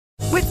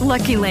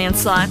Lucky Land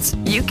Slots,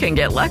 you can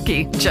get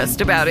lucky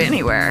just about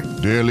anywhere.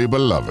 Dearly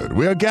beloved,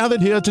 we are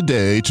gathered here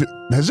today to...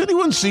 Has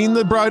anyone seen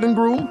the bride and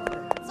groom?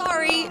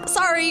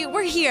 Sorry,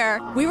 we're here.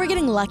 We were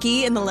getting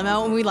lucky in the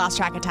limo and we lost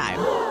track of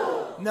time.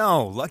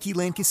 No, Lucky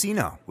Land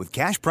Casino, with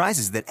cash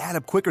prizes that add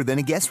up quicker than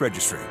a guest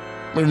registry.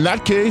 In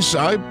that case,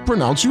 I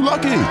pronounce you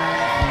lucky.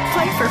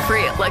 Play for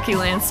free at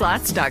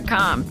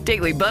LuckyLandSlots.com.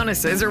 Daily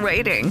bonuses are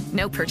waiting.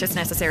 No purchase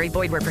necessary.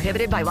 Void where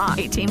prohibited by law.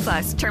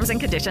 18+. Terms and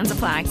conditions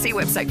apply. See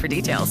website for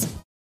details.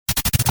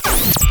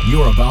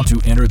 You're about to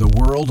enter the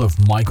world of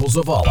Michael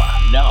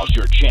Zavala. Now's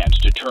your chance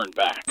to turn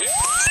back.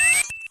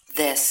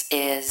 This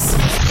is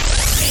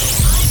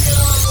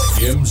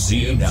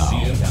MZ Now.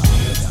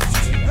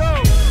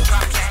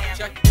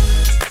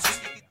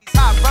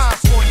 Top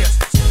rhymes for you.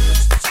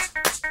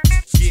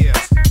 Yeah.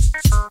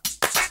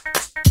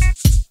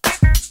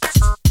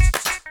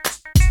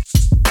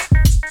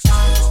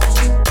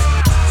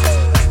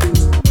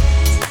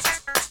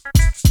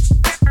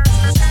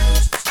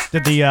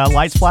 Did the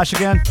lights flash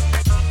again?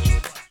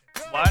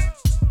 What?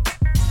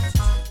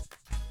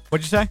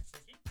 What'd you say?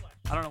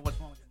 I don't know what's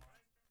wrong with it.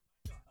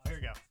 Oh, here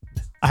we go.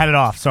 I had it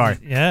off. Sorry.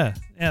 Yeah,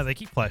 they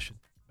keep flashing.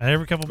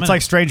 Every couple minutes. It's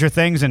like Stranger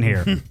Things in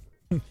here.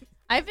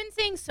 I've been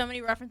seeing so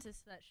many references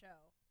to that show.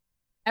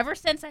 Ever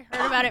since I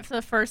heard about it for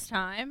the first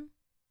time,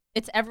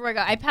 it's everywhere I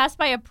go. I passed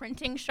by a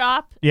printing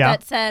shop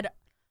that said,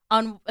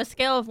 on a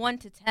scale of 1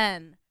 to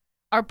 10,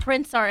 our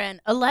prints are an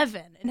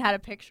 11, and had a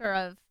picture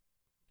of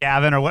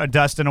Gavin or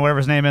Dustin or whatever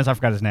his name is. I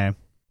forgot his name.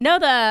 No,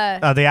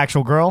 the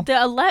actual girl?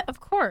 Of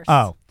course.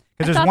 Oh,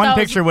 because there's one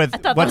picture with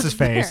what's his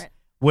face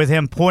with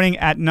him pointing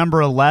at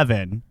number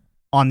 11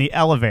 on the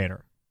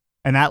elevator,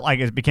 and that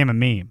it became a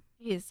meme.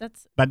 Jeez,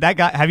 But that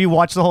guy, have you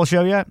watched the whole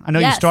show yet? I know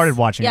you started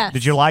watching it.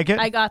 Did you like it?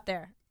 I got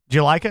there. Did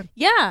you like it?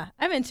 Yeah,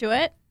 I'm into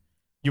it.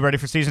 You ready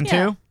for season 2?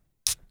 I'm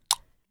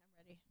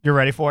ready. You're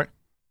ready for it?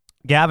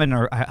 Gavin,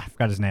 or I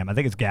forgot his name. I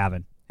think it's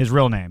Gavin. His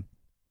real name.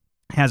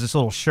 Has this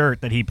little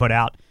shirt that he put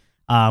out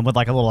with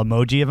a little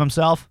emoji of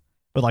himself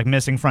with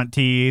missing front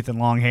teeth and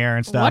long hair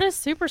and stuff. What a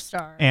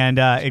superstar. And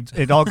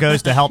it all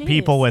goes to help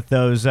people with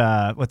those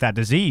with that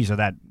disease or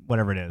that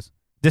whatever it is.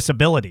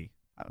 Disability.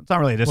 It's not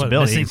really a disability.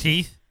 What, missing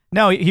teeth?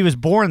 No, he was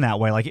born that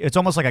way. It's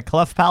almost like a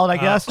cleft palate, I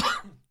guess.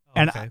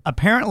 And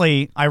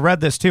apparently, I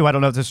read this too. I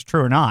don't know if this is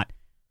true or not.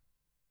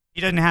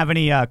 He didn't have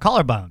any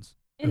collarbones.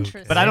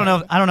 Interesting. But I don't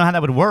know how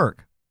that would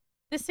work.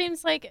 This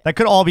seems like that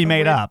could all be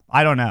made up.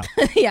 I don't know.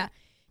 Yeah.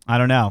 I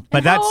don't know.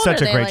 But that's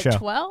such a great show.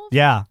 12?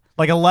 Yeah.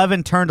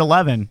 11 turned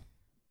 11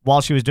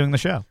 while she was doing the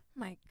show.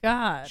 My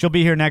God. She'll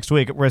be here next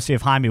week. We're going to see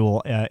if Jaime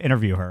will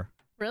interview her.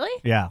 Really?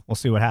 Yeah. We'll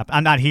see what happens.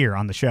 I'm not here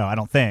on the show, I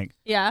don't think.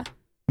 Yeah.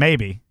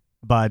 Maybe.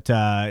 But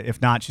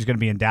if not, she's going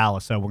to be in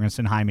Dallas, so we're going to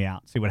send Jaime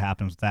out, see what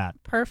happens with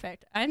that.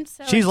 Perfect. I'm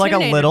so She's like a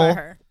little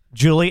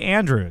Julie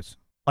Andrews.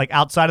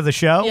 Outside of the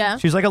show, yeah.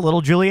 She's like a little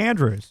Julie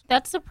Andrews.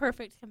 That's the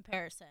perfect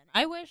comparison.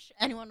 I wish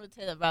anyone would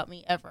say that about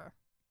me ever.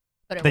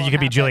 But that you could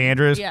be Julie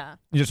Andrews? Yeah.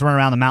 You just run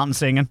around the mountain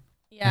singing?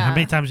 Yeah. How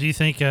many times do you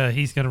think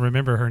he's going to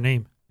remember her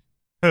name?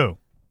 Who?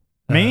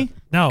 Me?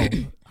 No.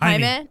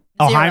 Jaime?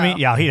 Oh, Zero. Jaime?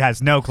 Yeah, he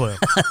has no clue.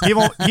 He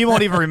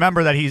won't even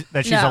remember that she's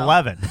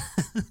 11.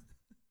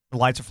 The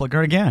lights are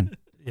flickering again.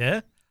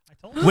 Yeah.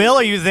 Will,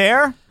 are you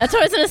there? That's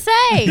what I was going to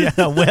say.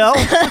 Yeah,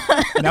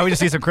 Will. Now we just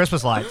see some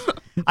Christmas lights.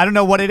 I don't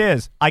know what it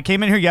is. I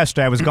came in here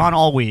yesterday. I was gone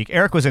all week.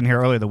 Eric was in here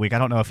earlier the week. I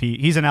don't know if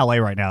he's in LA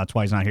right now. That's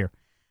why he's not here.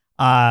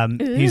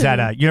 He's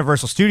at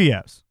Universal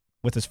Studios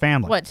with his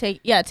family. What?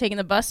 Taking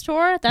the bus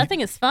tour? That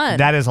thing is fun.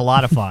 That is a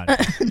lot of fun.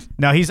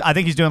 No, I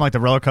think he's doing the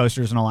roller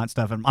coasters and all that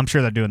stuff. And I'm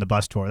sure they're doing the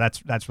bus tour.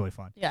 That's really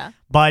fun. Yeah.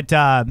 But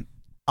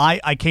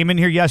I came in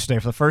here yesterday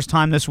for the first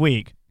time this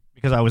week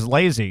because I was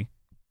lazy.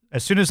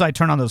 As soon as I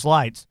turned on those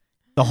lights,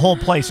 the whole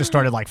place just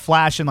started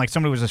flashing, like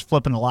somebody was just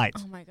flipping the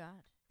lights. Oh my God.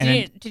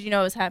 And did you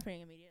know it was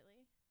happening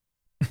immediately?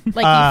 You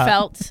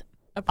felt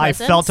a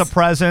presence? I felt a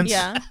presence.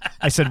 Yeah.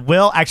 I said,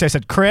 Will. Actually, I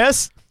said,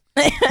 Chris.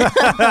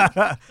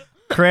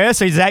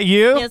 Chris, is that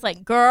you? He was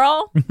like,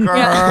 girl. Girl.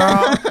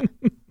 Yeah.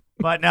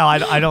 But no,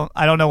 I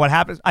don't know what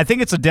happens. I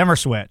think it's a dimmer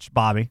switch,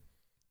 Bobby.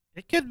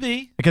 It could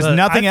be. Because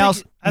nothing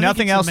else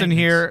in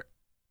here.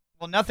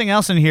 Well, nothing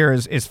else in here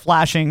is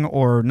flashing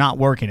or not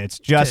working. It's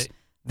just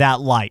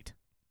that light.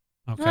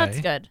 Okay. Well, that's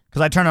good.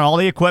 Because I turned on all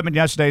the equipment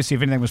yesterday to see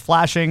if anything was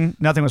flashing.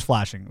 Nothing was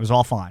flashing. It was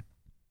all fine.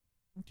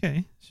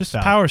 Okay. It's just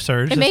a power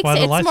surge.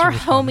 It's more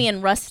homey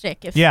and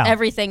rustic if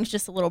everything's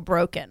just a little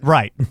broken.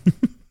 Right.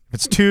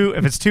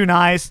 If it's too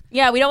nice.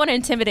 Yeah, we don't want to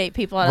intimidate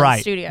people out of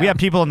the studio. We have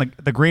people in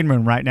the green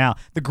room right now.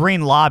 The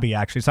green lobby,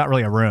 actually. It's not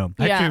really a room.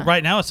 Actually,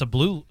 right now it's a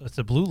blue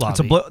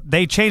lobby.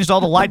 They changed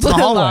all the lights in the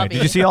hallway. Lobby.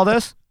 Did you see all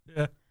this?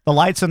 Yeah. The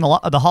lights in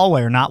the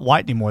hallway are not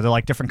white anymore.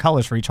 They're different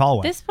colors for each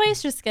hallway. This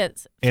place just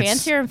gets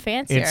fancier and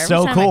fancier it's every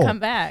so time cool. I come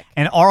back.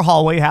 And our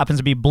hallway happens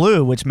to be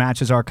blue, which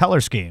matches our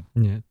color scheme.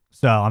 Yeah.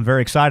 So I'm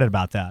very excited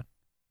about that.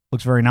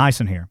 Looks very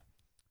nice in here.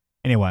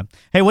 Anyway,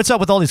 hey, what's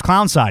up with all these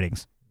clown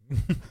sightings?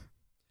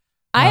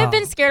 I have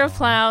been scared of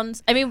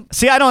clowns. I mean,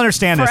 see, I don't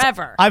understand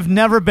forever. this. I've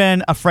never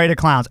been afraid of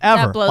clowns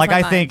ever. That blows my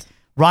my think mind.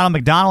 Ronald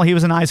McDonald, he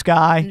was a nice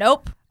guy.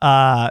 Nope.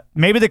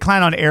 Maybe the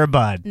clown on Air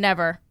Bud.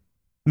 Never.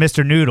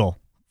 Mr. Noodle.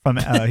 From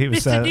he was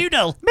Mr.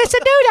 Noodle. Mr.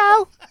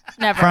 Noodle.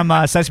 Never.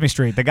 From Sesame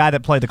Street, the guy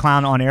that played the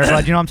clown on Air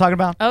Bud. You know what I'm talking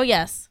about? Oh,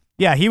 yes.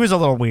 Yeah, he was a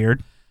little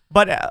weird.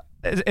 But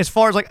as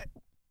far as like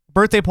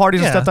birthday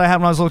parties and stuff that I had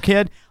when I was a little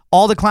kid,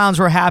 all the clowns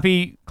were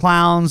happy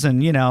clowns,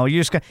 and you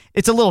just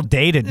it's a little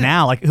dated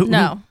now. Like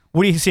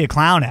what do you see a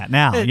clown at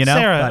now?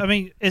 Sarah, But, I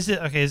mean, is it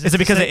okay? Is it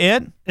because of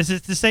it? Is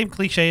it the same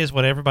cliche as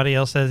what everybody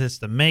else says? It's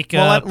the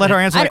makeup. Well, let her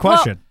answer the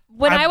question.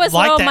 When I was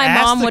little, my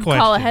mom would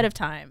call ahead of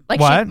time. Like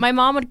what? My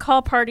mom would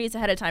call parties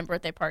ahead of time,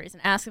 birthday parties,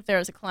 and ask if there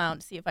was a clown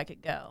to see if I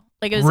could go.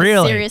 Like it was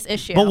a serious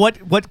issue. But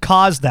what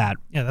caused that?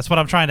 Yeah, that's what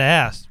I'm trying to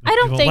ask. I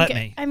don't think. Let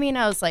me. I mean,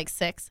 I was like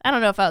 6. I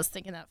don't know if I was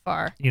thinking that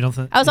far. You don't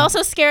think? I was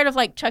also scared of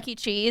like Chuck E.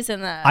 Cheese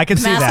and the I can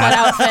see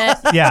mascot that.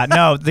 outfit. Yeah,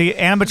 no, the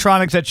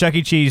animatronics at Chuck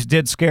E. Cheese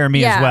did scare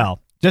me as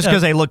well, just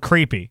because they look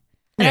creepy.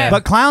 Yeah.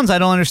 But clowns, I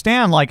don't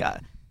understand. Like,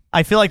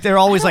 I feel like they're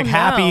always like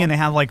happy know. and they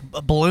have like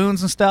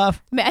balloons and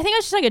stuff. I think I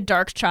was just like a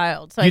dark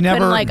child, so I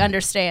couldn't like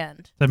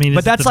understand. I mean,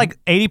 but that's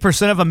like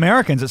 80% of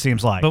Americans, it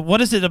seems like. But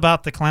what is it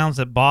about the clowns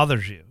that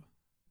bothers you?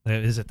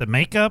 Is it the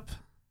makeup?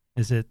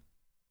 Is it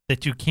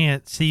that you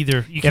can't see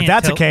their? If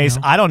that's the case,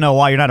 I don't know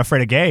why you're not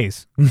afraid of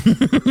gays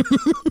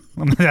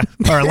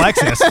or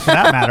Alexis, for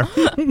that matter.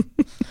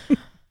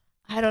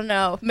 I don't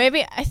know.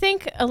 I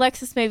think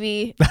Alexis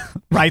maybe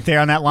right there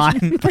on that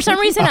line. For some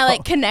reason, I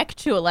like connect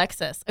to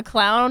Alexis. A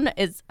clown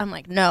is. I'm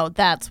like, no,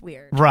 that's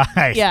weird.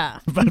 Right. Yeah.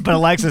 But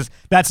Alexis,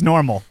 that's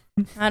normal.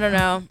 I don't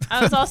know.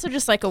 I was also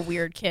just like a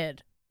weird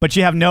kid. But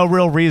you have no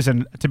real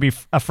reason to be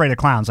afraid of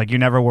clowns. Like you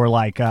never were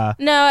like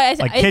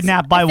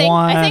kidnapped by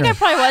one. I think I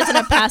probably was in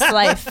a past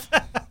life.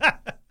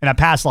 In a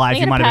past life,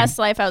 you might have been. In a past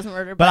life, I was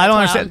murdered by But I don't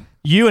a clown. understand.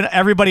 You and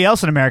everybody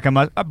else in America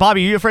must.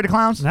 Bobby, are you afraid of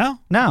clowns? No.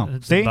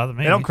 It See, doesn't bother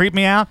me. They don't creep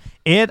me out.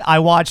 I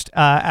watched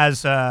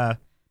as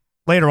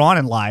later on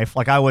in life.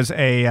 Like I was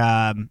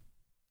I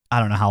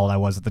don't know how old I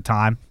was at the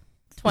time.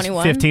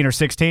 21. 15 or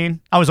 16.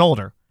 I was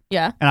older.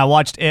 Yeah. And I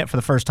watched it for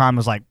the first time. I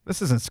was like,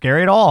 this isn't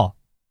scary at all.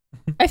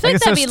 I feel like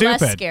it's that'd so be less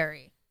stupid.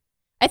 scary.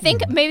 I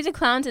think maybe the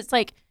clowns, it's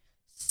like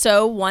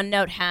so one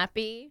note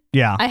happy.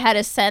 Yeah. I had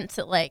a sense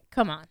that like,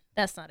 come on,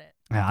 that's not it.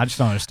 Yeah, I just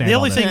don't understand. The all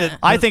only this. thing that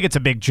I think it's a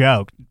big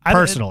joke.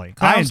 Personally, I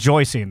clowns-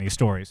 enjoy seeing these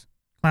stories.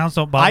 Clowns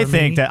don't bother I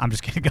think me. that I'm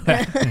just kidding. Go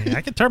ahead. Hey,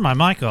 I can turn my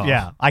mic off.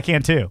 Yeah, I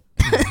can too.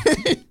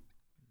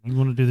 You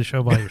want to do the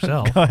show by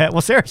yourself? Go ahead.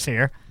 Well, Sarah's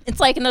here. It's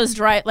like in those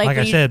Like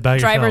I said, by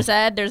driver's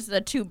yourself. ed, there's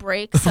the 2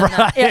 brakes. And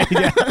Right.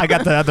 Yeah, I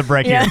got the other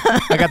brake here.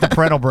 I got the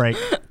parental brake.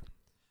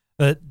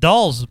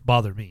 Dolls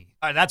bother me.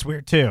 All right, that's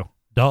weird too.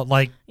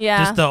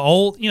 Just the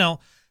old,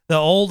 the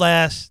old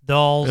ass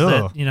dolls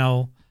Ugh.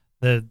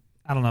 that,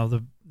 I don't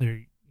know,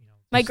 they're.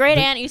 My great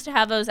aunt used to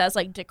have those as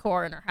like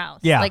decor in her house.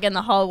 Yeah. Like in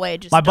the hallway,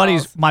 just My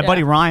dolls.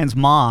 buddy Ryan's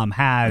mom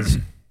has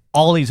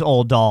all these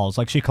old dolls.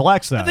 Like she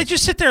collects them. They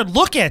just sit there and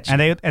look at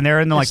you. And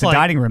they're in the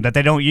dining room that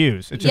they don't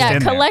use. It's just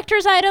in there.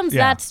 collector's items,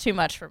 Yeah. that's too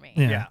much for me.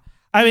 Yeah.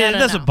 I mean, No, it no,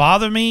 doesn't no.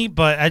 bother me,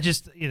 but I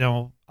just,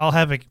 I'll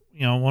have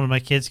one of my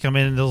kids come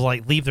in and they'll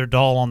like leave their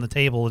doll on the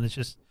table, and it's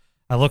just,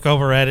 I look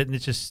over at it and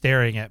it's just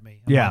staring at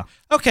me. I'm Yeah.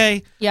 like,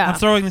 okay. Yeah. I'm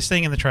throwing this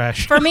thing in the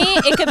trash. For me,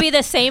 it could be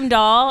the same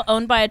doll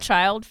owned by a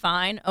child,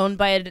 fine. Owned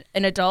by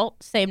an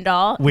adult, same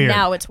doll. Weird.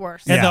 Now it's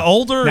worse. And the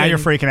older, Now and- you're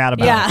freaking out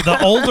about Yeah. it.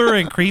 the older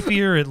and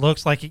creepier it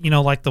looks, like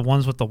like the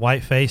ones with the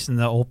white face and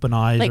the open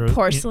eyes, Like or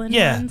porcelain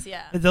ones,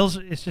 yeah. Those,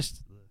 it's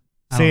just.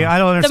 See, I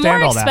don't The understand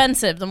more all that.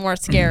 expensive, the more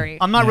scary.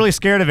 I'm not really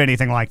scared of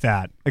anything like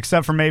that,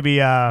 except for maybe.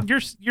 You're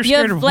You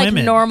scared have of like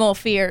women, normal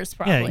fears,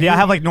 probably. Yeah, I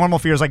have like normal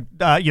fears, like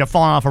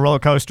falling off a roller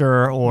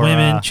coaster or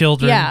women,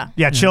 children.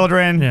 Yeah.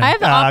 children, Yeah. I have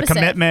the opposite.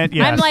 commitment.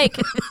 Yes. I'm like,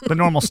 the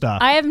normal stuff.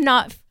 I am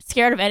not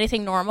scared of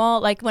anything normal.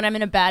 Like when I'm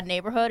in a bad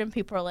neighborhood and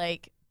people are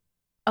like,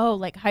 oh,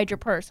 like hide your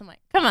purse. I'm like,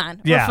 come on,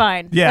 we're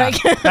fine. Yeah,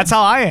 Like, that's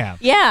how I am.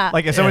 yeah.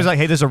 Like if somebody's like,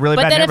 hey, this is a really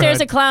But bad then if there's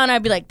a neighborhood, clown,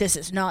 I'd be like, this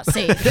is not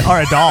safe. or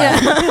a doll.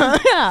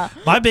 Yeah.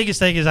 My biggest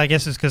thing is, I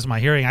guess, is because of my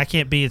hearing. I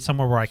can't be in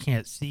somewhere where I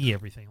can't see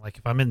everything. Like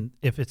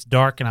if it's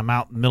dark and I'm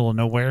out in the middle of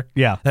nowhere,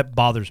 Yeah. that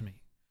bothers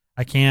me.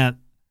 I can't,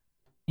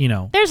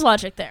 There's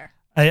logic there.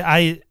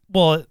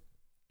 Well,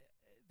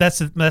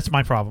 that's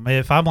my problem.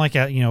 If I'm like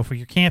out, if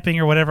you're camping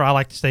or whatever, I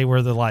like to stay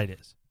where the light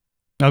is.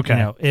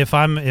 Okay.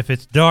 If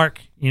it's dark,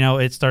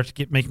 it starts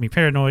to make me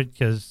paranoid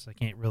because I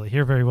can't really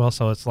hear very well.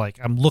 So it's like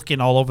I'm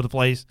looking all over the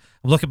place.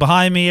 I'm looking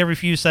behind me every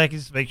few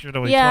seconds to make sure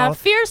nobody's Yeah, following.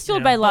 fears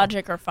fueled by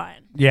logic are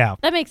fine. Yeah.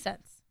 That makes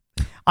sense.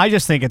 I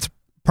just think it's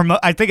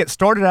I think it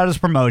started out as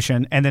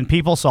promotion, and then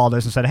people saw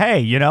this and said, "Hey,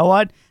 you know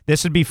what?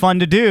 This would be fun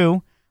to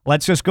do.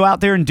 Let's just go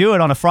out there and do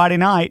it on a Friday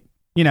night.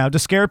 To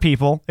scare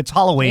people. It's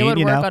Halloween. It would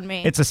work on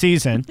me. It's a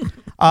season.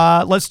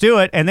 Let's do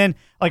it." And then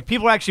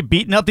people are actually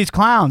beating up these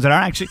clowns that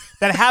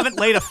haven't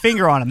laid a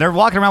finger on them. They're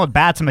walking around with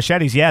bats and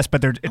machetes, yes,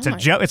 but it's a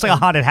joke. It's like a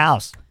haunted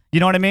house. You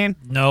know what I mean?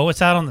 No,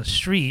 it's out on the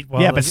street.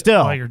 Yeah, but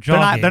still, while you're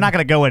jogging. they're not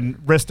going to go and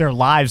risk their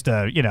lives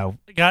to, to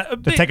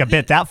take a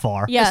bit that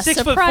far. Yeah, A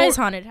 6'4" surprise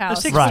haunted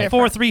house. A 6'4",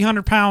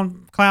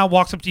 300-pound clown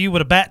walks up to you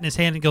with a bat in his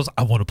hand and goes,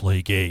 "I want to play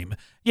a game."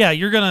 Yeah,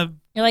 you're gonna.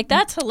 You're like,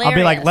 that's hilarious. I'll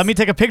be like, "Let me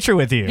take a picture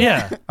with you."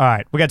 Yeah. All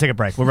right, we got to take a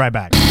break. We'll be right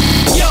back.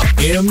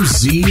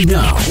 MZ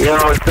Now. Yo,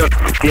 what's up?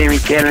 Jamie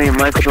Kennedy and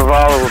Michael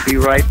Zavala will be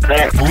right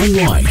back.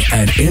 Online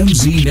at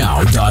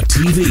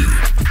mznow.tv.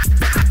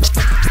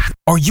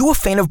 Are you a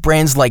fan of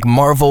brands like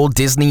Marvel,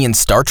 Disney, and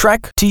Star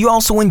Trek? Do you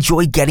also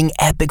enjoy getting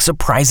epic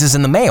surprises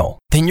in the mail?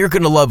 Then you're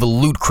going to love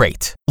Loot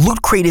Crate.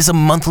 Loot Crate is a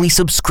monthly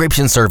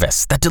subscription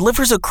service that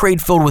delivers a crate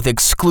filled with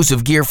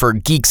exclusive gear for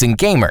geeks and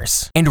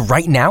gamers. And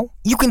right now,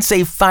 you can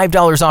save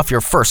 $5 off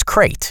your first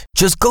crate.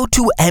 Just go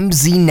to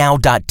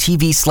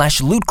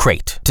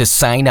mznow.tv/lootcrate to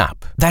sign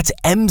up. That's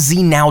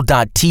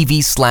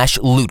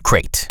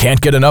mznow.tv/lootcrate.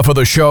 Can't get enough of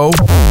the show?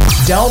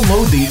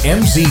 Download the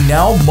MZ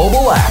Now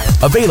mobile app,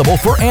 available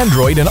for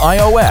Android and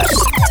iOS.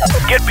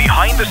 Get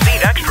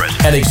behind-the-scene extras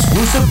and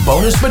exclusive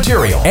bonus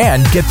material,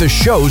 and get the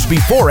shows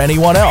before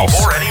anyone else.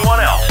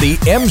 The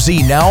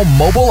MZ Now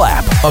mobile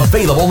app,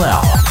 available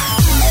now.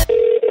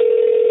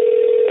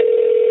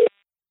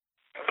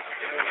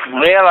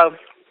 Hello.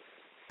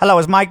 Hello,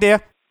 is Mike there?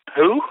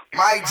 Who?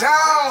 Mike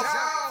Jones.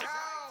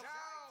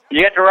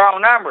 You got the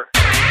wrong number.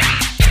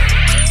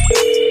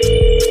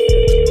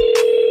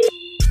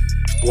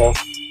 Hello.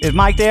 Is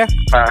Mike there?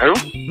 Who?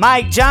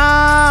 Mike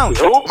Jones.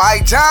 Who?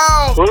 Mike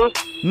Jones. Who?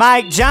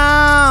 Mike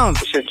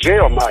Jones. It's a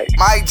jail, Mike.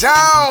 Mike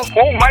Jones.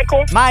 Who,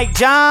 Michael? Mike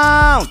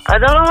Jones. I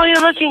don't know what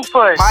you're looking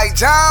for. Mike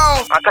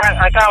Jones. I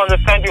can't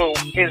understand you.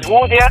 Is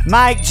who there?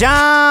 Mike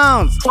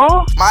Jones.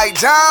 Who? Mike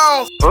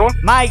Jones. Who?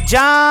 Mike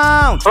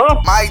Jones. Who?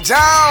 Mike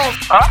Jones.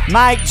 Huh?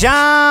 Mike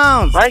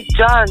Jones. Mike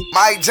Jones.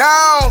 Mike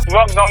Jones.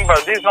 Wrong number.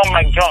 This is not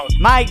Mike Jones.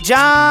 Mike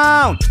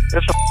Jones.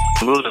 This is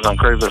losers on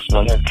Craigslist,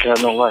 man. I can't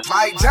know why.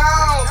 Mike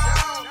Jones.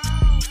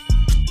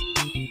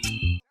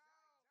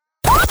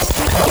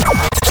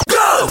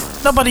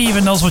 Nobody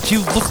even knows what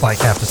you look like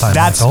half the time.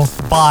 That's Michael.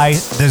 by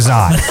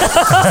design.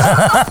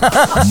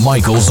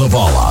 Michael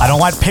Zavala. I don't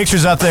want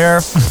pictures up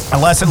there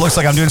unless it looks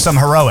like I'm doing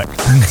something heroic.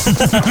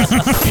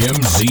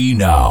 MZ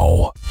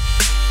Now.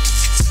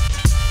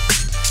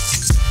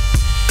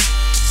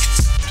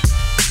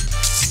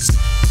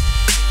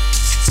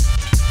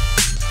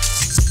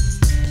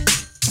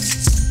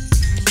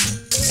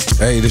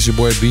 Hey, this your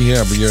boy B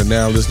Hammer. You're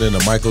now listening to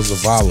Michael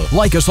Zavala.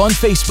 Like us on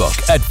Facebook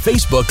at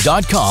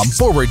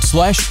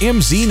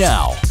facebook.com/MZ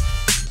Now.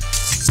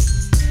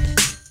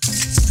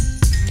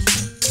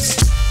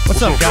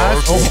 What's up,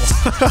 guys? Oh.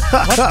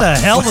 What the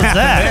hell was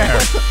that?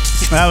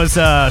 That was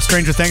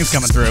Stranger Things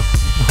coming through.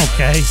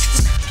 Okay.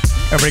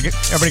 Everybody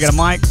got a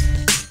mic?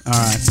 All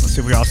right, let's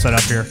see if we're all set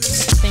up here.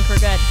 I think we're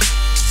good.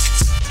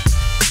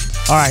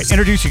 All right,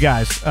 introduce you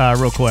guys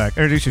real quick.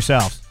 Introduce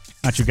yourselves,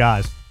 not you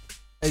guys.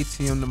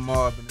 ATM the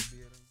Mob in the building.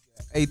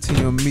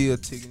 ATM meal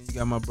ticket. You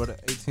got my brother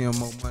ATM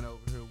Mo Money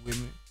over here with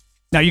me.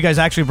 Now, you guys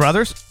actually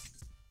brothers?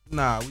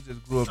 Nah, we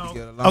just grew up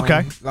together.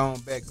 Long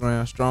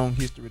background, strong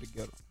history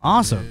together.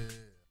 Awesome. Yeah.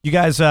 You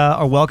guys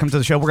are welcome to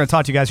the show. We're going to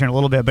talk to you guys here in a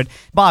little bit. But,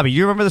 Bobby,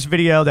 you remember this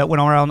video that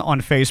went around on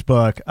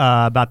Facebook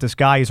about this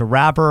guy? He's a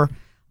rapper.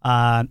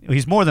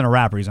 He's more than a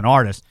rapper. He's an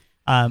artist.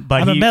 But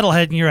I'm a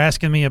metalhead, and you're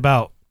asking me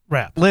about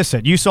rap.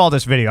 Listen, you saw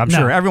this video. I'm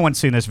sure everyone's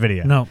seen this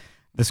video. No.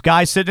 This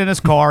guy's sitting in his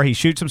car. He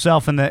shoots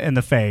himself in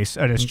the face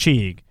at his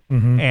cheek,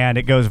 and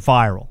it goes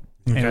viral.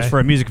 Okay. And it was for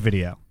a music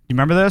video. You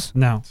remember this?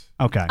 No.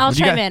 Okay. I'll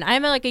chime in.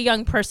 I'm a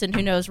young person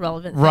who knows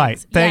relevant things. Right.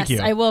 Thank you.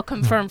 I will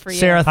confirm for you.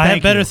 Sarah, I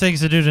have better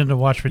things to do than to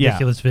watch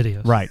ridiculous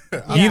videos. Right.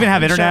 You even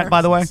have internet,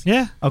 by the way?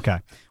 Yeah. Okay.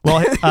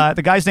 Well,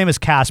 the guy's name is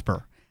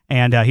Casper,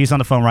 and he's on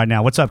the phone right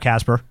now. What's up,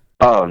 Casper?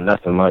 Oh,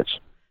 nothing much.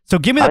 So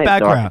give me the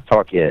background. I didn't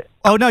talk yet.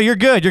 Oh, no, you're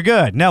good. You're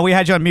good. No, we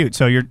had you on mute,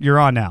 so you're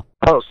on now.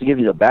 Oh, so give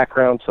you the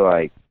background to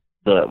like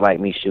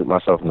me shoot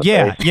myself in the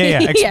face?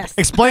 Yeah. Yes.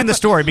 Explain the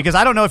story, because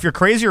I don't know if you're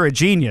crazy or a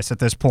genius at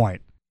this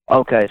point.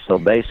 Okay, so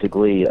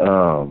basically,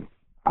 I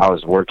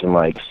was working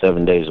like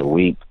 7 days a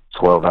week,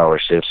 12-hour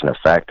shifts in a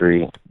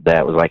factory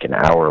that was like an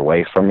hour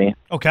away from me.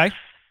 Okay.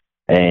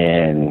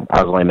 And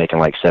I was only making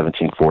like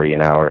 $17.40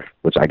 an hour,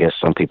 which I guess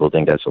some people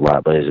think that's a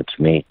lot, but isn't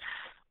to me.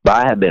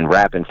 But I had been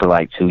rapping for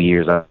like 2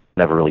 years. I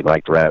never really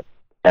liked rap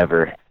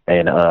ever.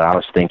 And I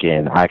was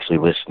thinking, I actually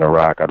listen to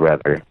rock. I'd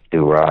rather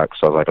do rock.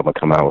 So I was like, I'm going to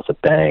come out with a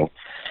bang.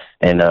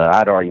 And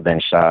I'd already been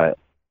shot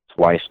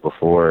twice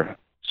before.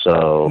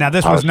 So now,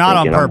 this was not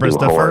on purpose.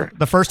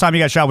 The first time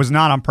you got shot was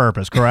not on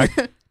purpose, correct?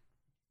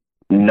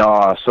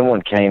 No,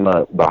 someone came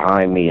up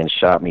behind me and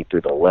shot me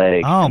through the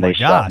leg. Oh, and they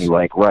shot me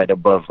like right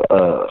above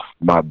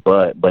my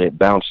butt, but it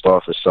bounced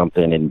off of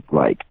something and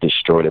like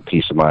destroyed a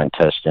piece of my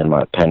intestine,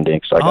 my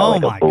appendix. I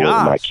got like a bullet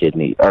in my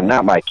kidney. Or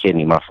not my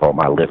kidney, my fault,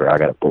 my liver. I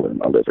got a bullet in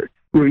my liver.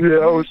 Well, yeah,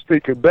 I was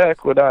thinking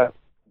back when I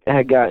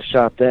had got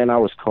shot then. I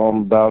was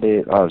calm about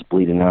it. I was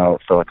bleeding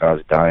out. Felt like I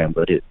was dying,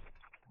 but it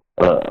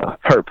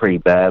hurt pretty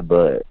bad,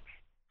 but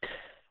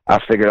I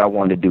figured I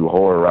wanted to do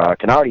horror rock,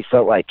 and I already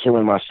felt like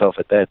killing myself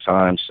at that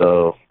time,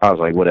 so I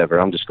was like, whatever,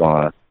 I'm just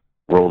going to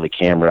roll the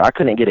camera. I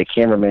couldn't get a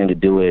cameraman to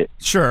do it.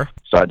 Sure.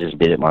 So I just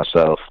did it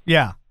myself.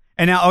 Yeah.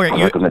 And now, okay,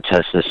 I'm going to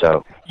test this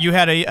out. You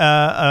had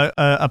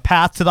a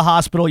path to the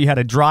hospital. You had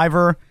a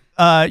driver.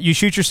 You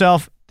shoot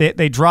yourself.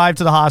 They drive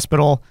to the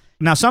hospital.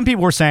 Now, some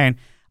people were saying,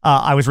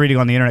 I was reading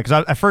on the internet,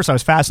 because at first I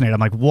was fascinated. I'm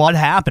like, what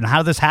happened? How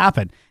did this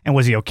happen? And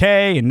was he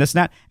okay? And this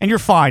and that. And you're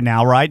fine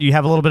now, right? You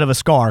have a little bit of a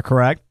scar,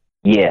 correct?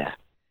 Yeah.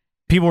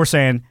 People were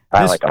saying... I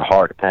had like a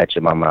hard patch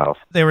in my mouth.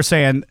 They were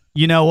saying,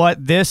 you know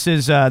what? This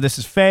is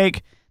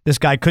fake. This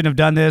guy couldn't have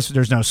done this.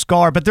 There's no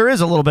scar. But there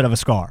is a little bit of a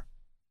scar.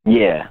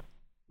 Yeah.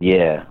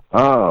 Yeah.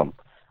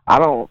 I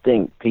don't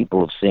think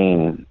people have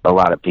seen a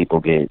lot of people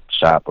get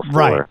shot before.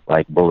 Right.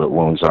 Like, bullet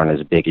wounds aren't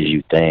as big as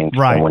you think.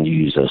 Right. And when you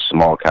use a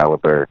small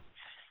caliber,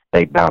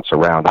 they bounce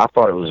around. I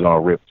thought it was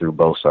going to rip through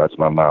both sides of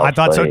my mouth. I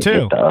thought so, it too.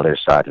 hit the other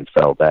side and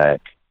fell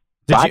back.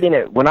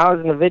 When I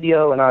was in the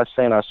video and I was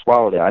saying I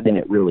swallowed it, I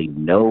didn't really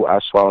know I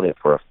swallowed it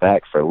for a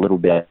fact. For a little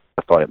bit,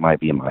 I thought it might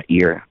be in my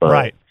ear. But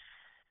right.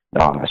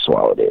 No, I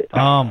swallowed it.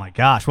 Oh, my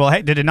gosh. Well,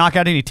 hey, did it knock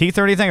out any teeth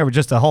or anything, or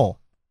just a hole?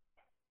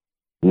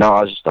 No,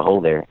 it was just a hole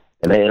there.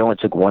 And it only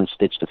took one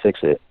stitch to fix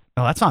it.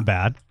 Oh, that's not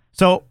bad.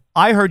 So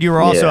I heard you were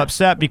also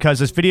upset because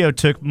this video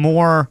took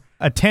more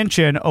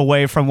attention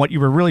away from what you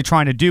were really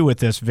trying to do with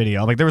this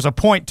video. Like, there was a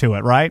point to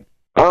it, right?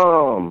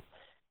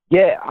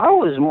 Yeah, I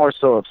was more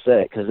so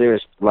upset because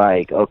there's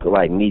like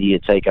media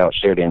takeout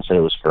shared it and said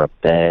it was for a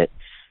bet.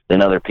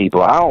 Than other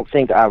people. I don't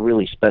think I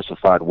really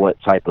specified what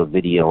type of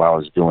video I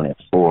was doing it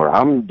for.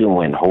 I'm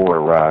doing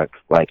horror rock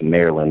like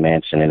Marilyn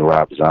Manson and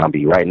Rob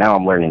Zombie. Right now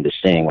I'm learning to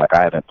sing. Like,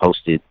 I haven't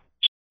posted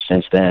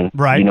since then.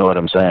 Right. You know what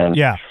I'm saying?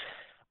 Yeah.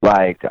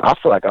 Like, I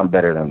feel like I'm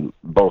better than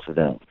both of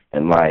them.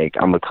 And, like,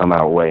 I'm going to come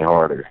out way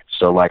harder.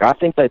 So, like, I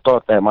think they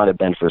thought that might have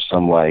been for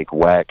some, like,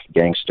 whack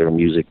gangster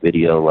music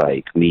video,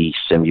 like me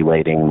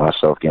simulating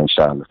myself getting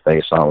shot in the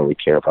face. I don't really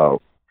care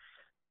about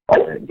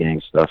all that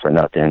gang stuff or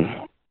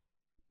nothing.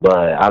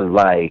 But I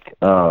like,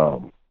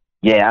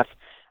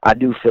 I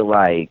do feel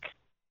like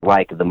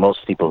the most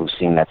people who've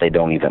seen that, they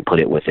don't even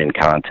put it within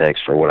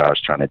context for what I was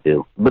trying to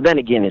do. But then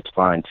again, it's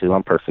fine too.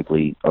 I'm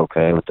perfectly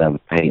okay with them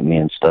hating me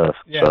and stuff.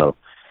 Yeah. So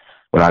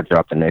when I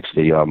drop the next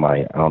video, I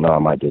might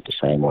do it the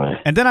same way.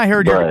 And then I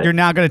heard you're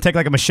now going to take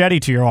like a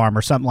machete to your arm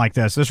or something like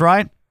this. Is this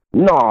right?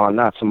 No,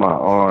 not to my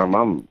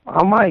arm.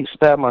 I might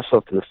stab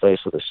myself to the face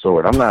with a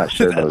sword. I'm not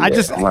sure. I'm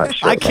not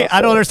sure.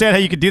 I don't understand how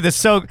you could do this.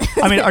 So,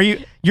 I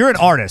mean, you're an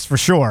artist for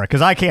sure,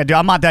 because I can't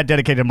I'm not that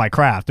dedicated to my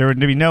craft. There would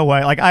be no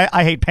way. Like,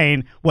 I hate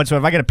pain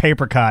whatsoever. If I get a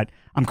paper cut,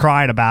 I'm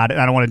crying about it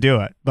and I don't want to do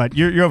it. But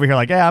you're over here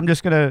like, yeah, I'm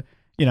just going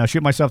to,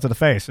 shoot myself to the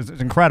face. It's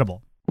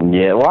incredible.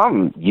 Yeah, well,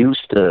 I'm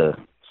used to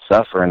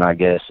suffering, I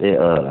guess. It,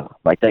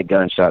 like that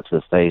gunshot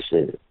to the face,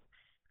 it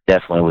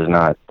definitely was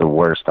not the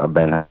worst I've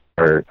been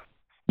hurt.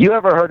 You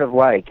ever heard of,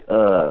 like,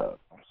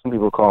 some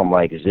people call them,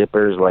 like,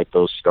 zippers, like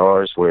those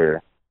scars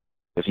where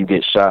if you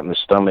get shot in the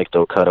stomach,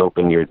 they'll cut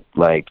open your,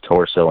 like,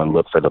 torso and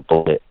look for the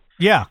bullet?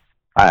 Yeah.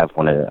 I have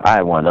one of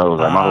those.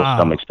 Like, my whole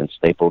stomach's been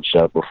stapled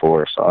shut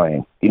before,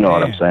 so you know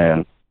what I'm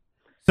saying?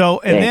 So,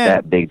 and it ain't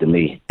that big to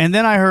me. And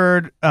then I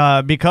heard,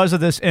 because of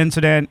this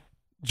incident,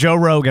 Joe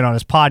Rogan on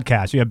his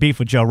podcast, you have beef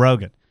with Joe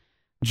Rogan.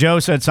 Joe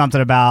said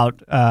something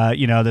about,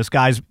 this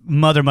guy's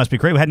mother must be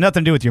crazy. It had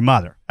nothing to do with your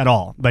mother at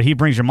all, but he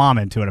brings your mom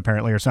into it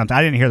apparently or something.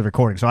 I didn't hear the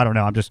recording, so I don't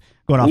know. I'm just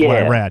going off what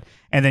I read.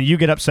 And then you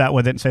get upset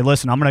with it and say,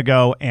 listen, I'm going to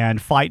go and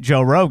fight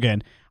Joe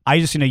Rogan. I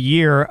just need a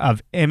year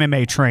of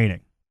MMA training.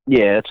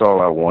 Yeah, that's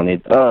all I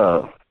wanted.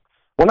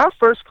 When I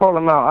first called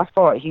him out, I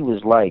thought he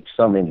was like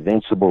some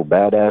invincible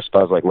badass, but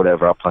I was like,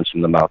 whatever, I'll punch him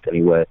in the mouth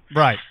anyway.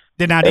 Right.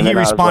 Did he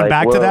respond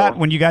back to that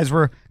when you guys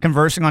were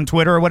conversing on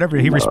Twitter or whatever?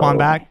 Did he respond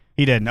back?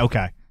 He didn't?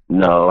 Okay.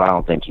 No, I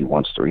don't think he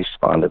wants to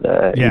respond to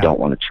that. Yeah. He don't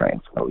want to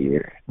train for a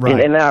year. Right. And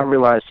then I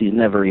realized he's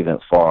never even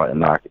fought and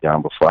knocked it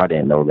down before. I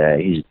didn't know that.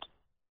 He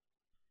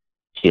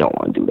don't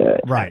want to do that.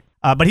 Right.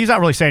 But he's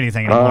not really saying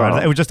anything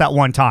anymore. It was just that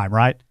one time,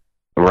 right?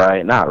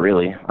 Right. Not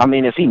really. I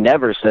mean, if he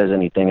never says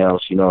anything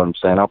else, you know what I'm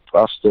saying,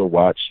 I'll still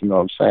watch, you know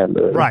what I'm saying,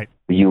 the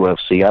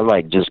UFC.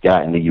 I just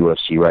got into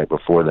UFC right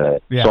before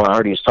that. Yeah. So I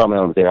heard he was talking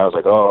over there. I was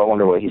like, oh, I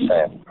wonder what he's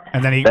saying.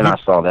 And then I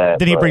saw that.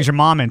 Then he brings your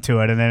mom into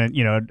it, and then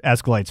it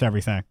escalates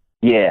everything.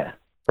 Yeah,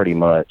 pretty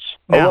much.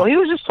 Well, he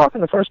was just talking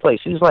in the first place.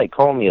 He was like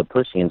calling me a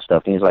pussy and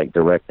stuff. And he's like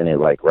directing it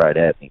like right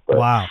at me. But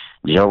wow.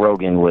 Joe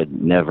Rogan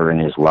would never in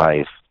his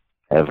life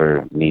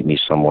ever meet me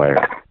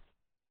somewhere.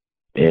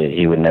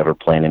 He would never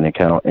plan an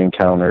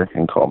encounter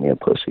and call me a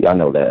pussy. I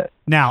know that.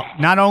 Now,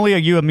 not only are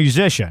you a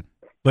musician,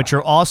 but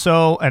you're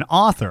also an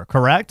author,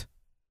 correct?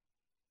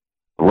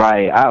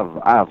 Right. I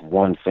have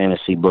one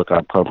fantasy book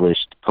I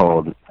published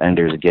called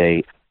Ender's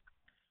Gate.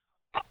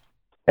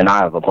 And I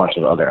have a bunch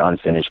of other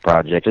unfinished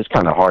projects. It's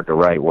kind of hard to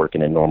write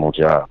working a normal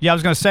job. Yeah, I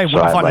was going to say,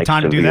 when find the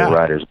time to do that?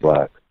 Writer's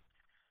block.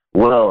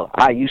 Well,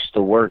 I used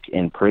to work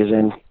in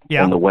prison,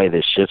 and the way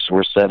the shifts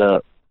were set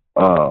up,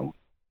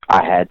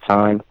 I had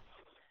time.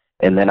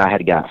 And then I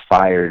had got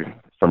fired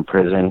from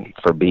prison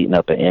for beating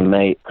up an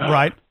inmate.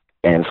 Right.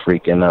 And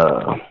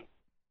freaking,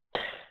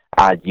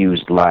 I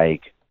used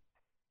like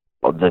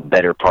the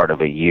better part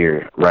of a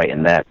year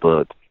writing that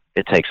book.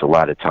 it takes a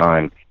lot of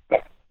time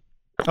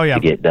to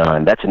get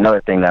done. That's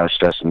another thing that was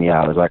stressing me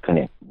out is I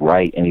couldn't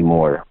write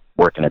anymore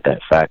working at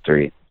that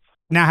factory.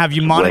 Now, have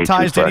you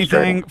monetized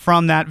anything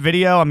from that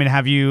video? I mean,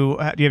 do you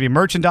have any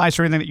merchandise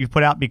or anything that you've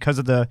put out because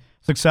of the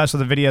success of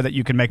the video that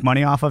you can make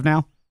money off of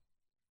now?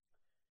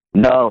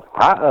 No,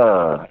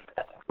 I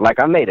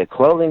made a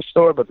clothing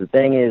store, but the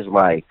thing is,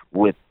 like,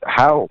 with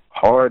how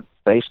hard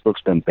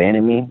Facebook's been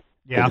banning me,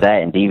 that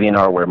and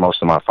DeviantArt, where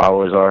most of my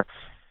followers are,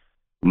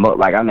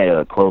 like, I made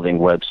a clothing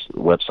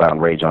website on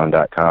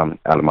RayJohn.com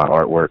out of my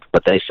artwork,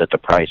 but they set the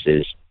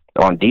prices.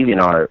 On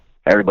DeviantArt,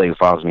 everybody who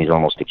follows me is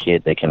almost a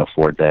kid. They can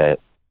afford that.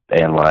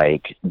 And,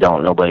 like,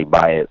 don't nobody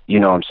buy it, you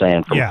know what I'm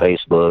saying, from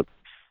Facebook.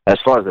 As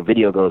far as the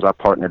video goes, I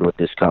partnered with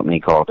this company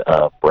called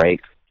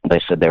Break. They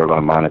said they were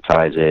going to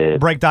monetize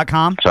it.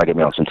 Break.com? Try to get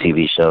me on some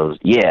TV shows.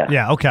 Yeah.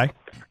 Yeah, okay.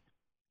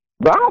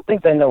 But I don't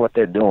think they know what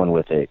they're doing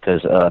with it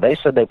because they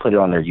said they put it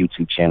on their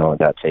YouTube channel and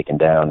got taken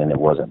down and it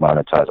wasn't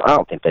monetized. I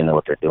don't think they know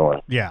what they're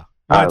doing. Yeah.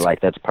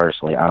 That's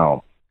personally, I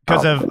don't.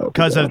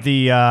 Because of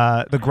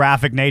the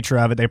graphic nature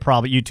of it,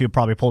 YouTube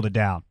probably pulled it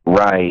down.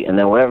 Right, and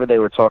then whatever they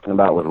were talking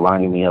about with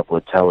lining me up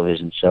with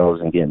television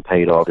shows and getting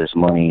paid all this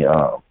money,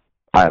 I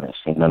haven't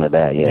seen none of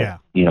that yet. Yeah.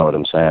 You know what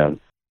I'm saying?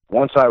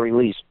 Once I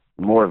release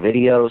more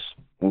videos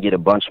and get a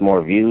bunch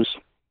more views,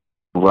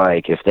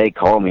 like if they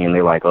call me and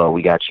they're like, "Oh,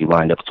 we got you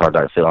lined up to Tar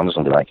Dart Phil," I'm just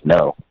gonna be like,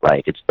 "No,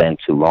 like it's been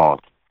too long.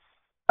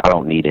 I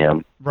don't need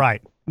him."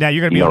 Right. Now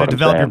you're gonna be able to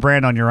develop your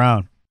brand on your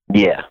own.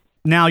 Yeah.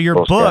 Now your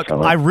book,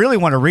 definitely. I really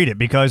want to read it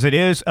because it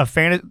is a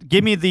fan.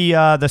 Give me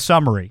the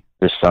summary.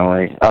 The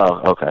summary.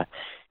 Oh, okay.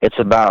 It's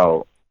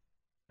about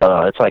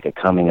it's like a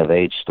coming of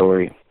age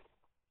story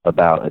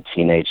about a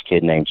teenage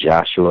kid named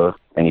Joshua,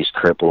 and he's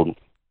crippled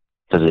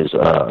because his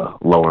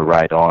lower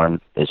right arm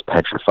is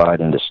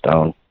petrified into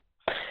stone,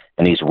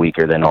 and he's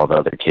weaker than all the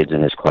other kids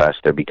in his class.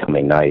 They're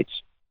becoming knights,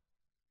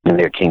 and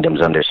their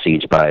kingdom's under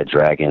siege by a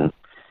dragon,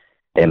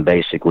 and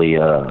basically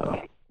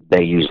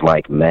they use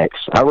like mechs.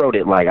 I wrote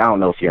it like, I don't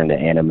know if you're into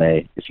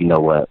anime, if you know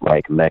what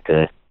like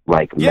mecha,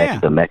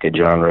 the mecha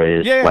genre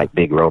is, like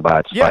big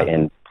robots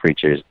fighting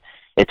creatures.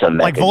 It's a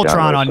mecha like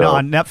Voltron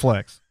on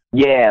Netflix.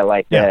 Yeah,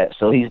 like that.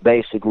 So he's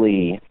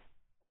basically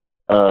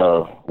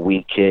a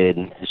weak kid.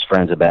 His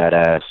friend's a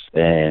badass,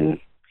 and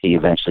he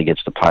eventually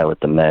gets to pilot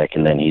the mech,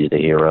 and then he's the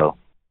hero.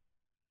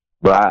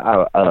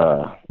 But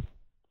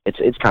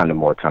it's kind of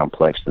more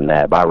complex than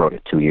that. But I wrote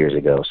it 2 years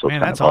ago, so man,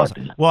 it's kind of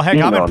awesome. Well, heck,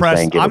 I'm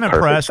impressed. I'm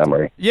impressed.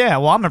 Summary. Yeah,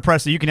 well, I'm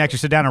impressed that you can actually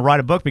sit down and write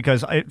a book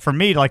because for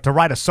me, like to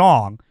write a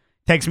song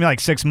takes me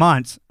like 6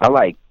 months. I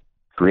like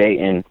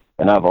creating,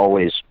 and I've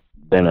always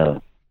been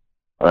a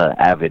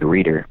avid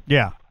reader.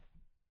 Yeah.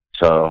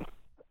 So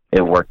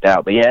it worked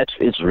out, but yeah,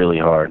 it's really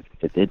hard.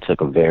 It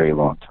took a very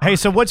long time. Hey,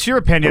 so what's your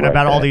opinion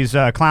about all these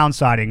clown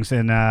sightings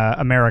in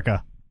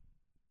America?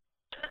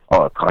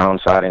 Oh, clown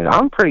sightings.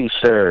 I'm pretty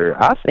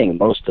sure. I think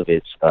most of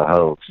it's a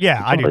hoax.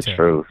 Yeah, I do too.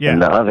 True. Yeah.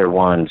 And the other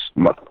ones,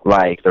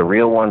 like the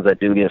real ones that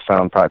do get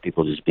found, probably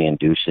people just being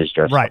douches,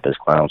 dressed up as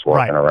clowns,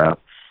 walking around.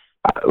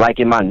 Like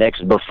in my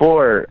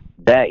before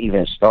that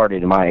even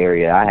started in my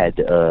area, I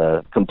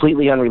had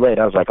completely unrelated.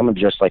 I was like, I'm gonna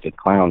dress like a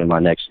clown in my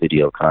next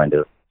video, kind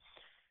of.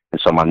 And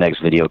so my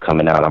next video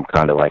coming out, I'm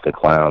kind of like a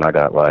clown. I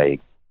got I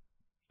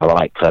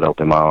cut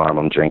open my arm.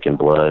 I'm drinking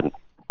blood,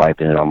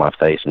 wiping it on my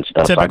face and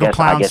stuff. Typical so I guess,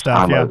 clown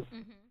stuff, yeah.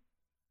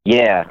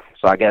 Yeah,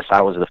 so I guess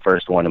I was the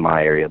first one in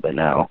my area, but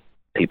now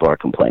people are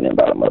complaining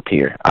about them up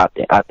here. I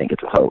think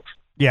it's a hoax.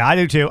 Yeah, I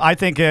do too. I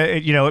think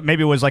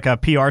maybe it was like a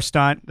PR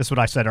stunt. That's what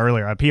I said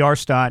earlier, a PR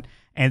stunt,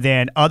 and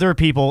then other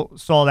people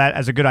saw that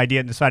as a good idea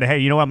and decided, hey,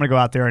 you know what, I'm going to go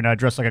out there and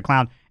dress like a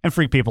clown and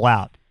freak people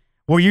out.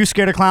 Were you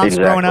scared of clowns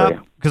growing up?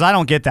 Because I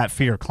don't get that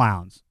fear of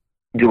clowns.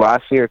 Do I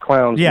fear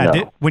clowns? Yeah,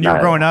 no, when you were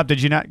growing up,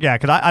 did you not? Yeah,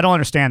 because I don't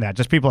understand that.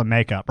 Just people in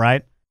makeup,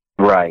 right?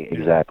 Right,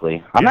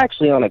 exactly. I'm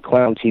actually on a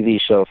clown TV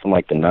show from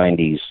like the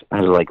 90s.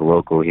 I was like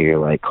local here,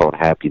 like called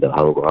Happy the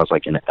Hobo. I was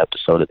like in an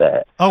episode of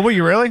that. Oh, were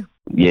you really?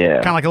 Yeah.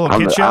 Kind of like a little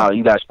kid show? Oh,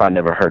 you guys probably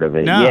never heard of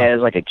it. No. Yeah,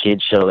 it's like a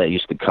kid show that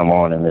used to come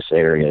on in this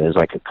area. It's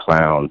like a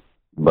clown,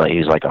 but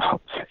he's like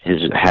he's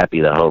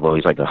Happy the Hobo.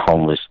 He's like a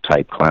homeless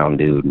type clown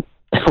dude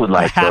with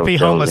like happy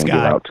homeless and guy,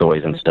 give out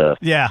toys and stuff.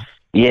 Yeah.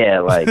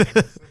 Yeah, like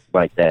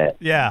like that.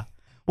 Yeah.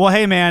 Well,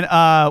 hey,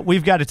 man,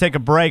 we've got to take a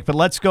break, but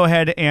let's go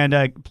ahead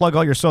and plug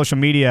all your social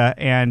media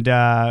and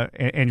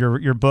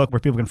your book where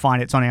people can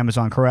find it. It's on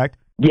Amazon, correct?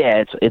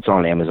 Yeah, it's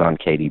on Amazon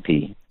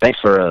KDP. Thanks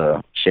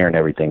for sharing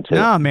everything, too.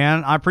 No,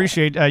 man, I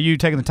appreciate you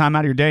taking the time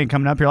out of your day and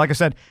coming up here. Like I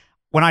said,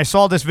 when I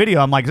saw this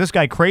video, I'm like, is this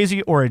guy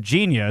crazy or a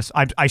genius?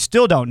 I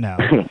still don't know.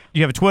 Do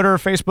you have a Twitter,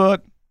 Facebook,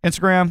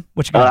 Instagram?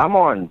 What you got? I'm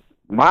on,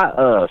 my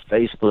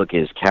Facebook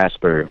is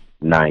Casper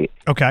Knight.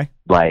 Okay.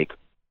 Like,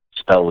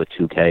 spelled with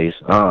 2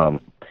 Ks.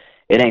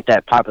 It ain't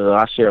that popular.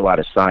 I share a lot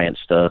of science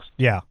stuff.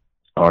 Yeah.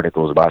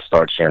 Articles, but I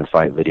start sharing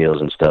fight videos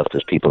and stuff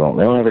because people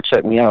don't ever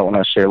check me out when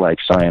I share like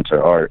science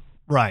or art.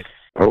 Right.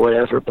 Or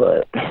whatever,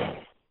 but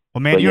well,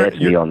 man,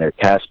 you're on there,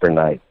 Casper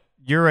Knight.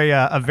 You're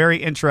a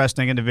very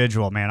interesting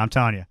individual, man. I'm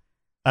telling you.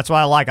 That's what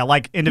I like. I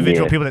like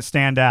individual people that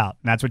stand out,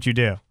 and that's what you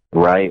do.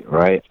 Right.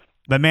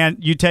 But, man,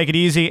 you take it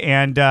easy,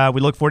 and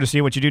we look forward to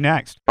seeing what you do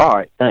next. All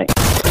right, thanks.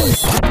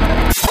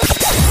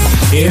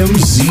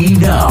 MZ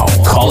Now.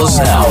 Call us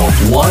now.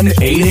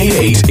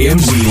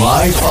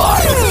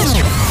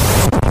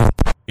 1-888-MZ-Live-5.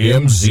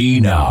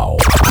 MZ Now.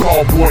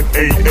 Call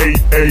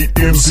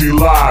 1-888-MZ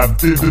Live.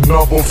 Did the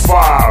number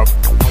 5.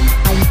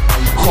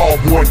 Call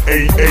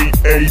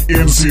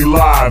 1-888-MZ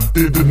Live.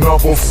 Did the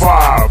number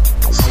 5.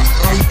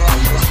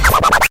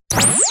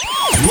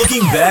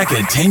 Looking back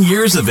at 10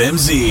 years of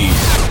MZ.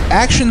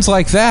 Actions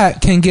like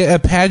that can get a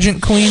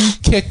pageant queen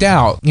kicked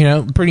out. You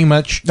know, pretty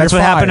much. That's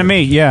what happened to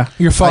me. Yeah,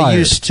 you're fired. I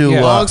used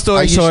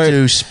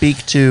to speak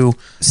to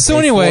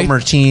anyway, former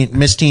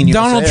Miss Teen USA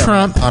Donald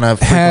Trump on a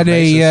had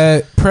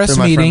a press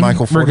meeting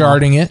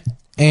regarding it,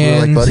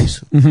 and we were like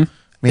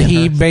buddies.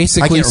 He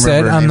basically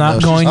said, "I'm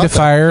not going to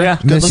fire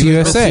Miss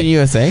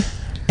USA."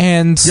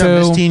 And so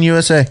Miss Teen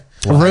USA.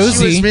 Rosie,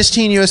 she was Miss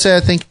Teen USA, I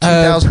think,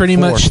 2004. pretty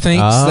much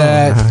thinks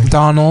that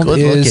Donald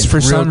is,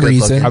 for some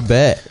reason, I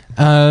bet.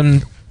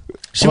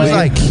 She was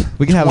like,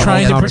 we can have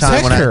trying to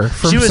protect her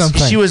from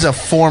something. She was a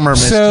former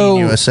Miss Teen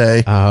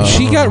USA.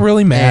 She got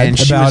really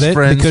mad about it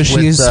because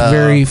she's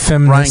very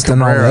feminist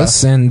and all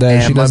this, and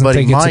she doesn't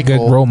think it's a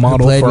good role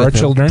model for our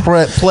children.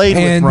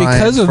 Played with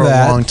Ryan for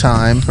a long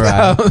time,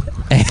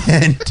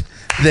 and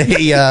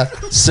they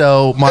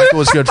so Michael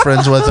was good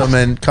friends with him,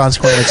 and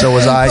consequently, so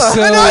was I.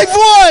 And I've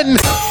won.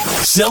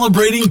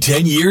 Celebrating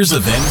 10 years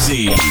of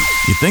MZ.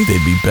 You'd think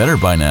they'd be better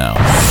by now.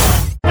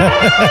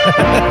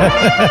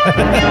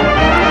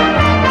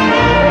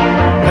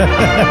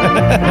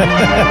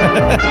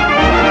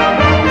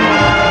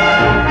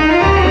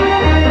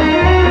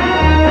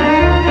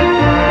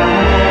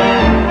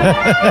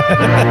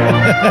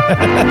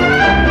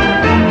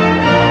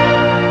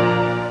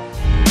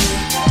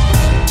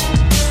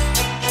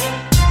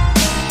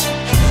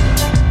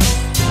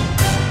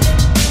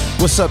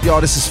 What's up, y'all?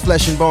 This is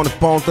Flesh and Bone of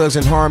Bone Thugs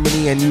and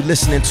Harmony, and you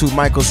listening to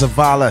Michael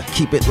Zavala.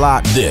 Keep it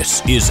locked.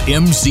 This is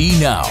MZ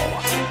Now.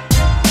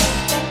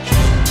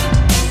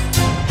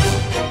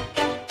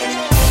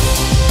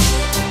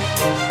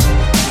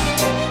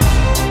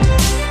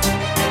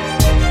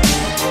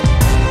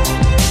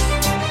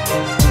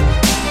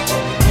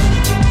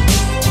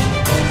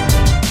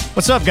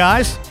 What's up,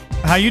 guys?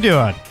 How you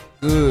doing?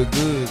 Good.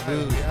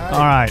 All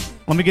right.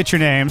 Let me get your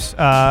names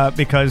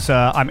because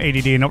I'm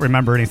ADD and don't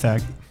remember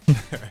anything.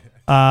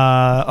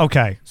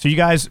 Okay. So you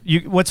guys,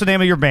 what's the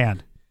name of your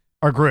band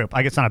or group?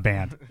 I guess it's not a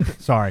band.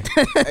 Sorry.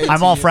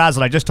 I'm all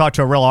frazzled. I just talked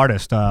to a real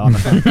artist on the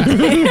phone.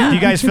 Do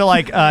you guys feel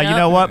like, you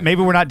know what?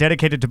 Maybe we're not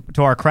dedicated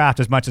to our craft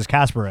as much as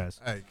Casper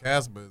is. Hey,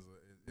 Casper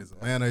is a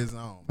man of his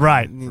own.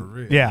 Right. For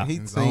real. Yeah.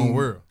 He's his own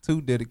world.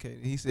 Too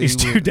dedicated. He said he's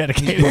too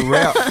dedicated. He do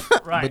rap,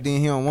 right. But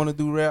then he don't want to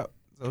do rap,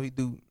 so he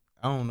do.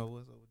 I don't know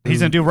what's up. He's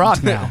gonna do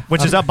rock now,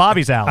 which is up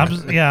Bobby's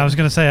alley. I was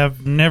gonna say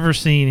I've never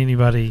seen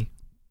anybody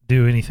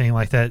do anything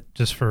like that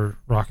just for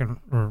rock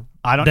or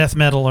death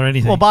metal or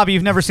anything. Well, Bobby,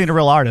 you've never seen a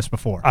real artist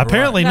before.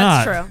 Apparently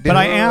not. That's true. But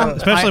I am,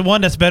 especially one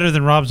that's better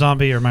than Rob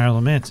Zombie or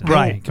Marilyn Manson.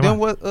 Right. Come on. Then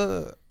what?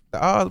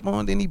 The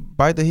Osbourne, didn't he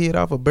bite the head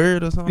off a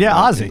bird or something? Yeah,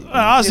 Ozzy.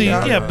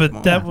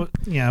 But that was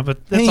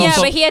but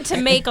but he had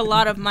to make a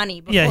lot of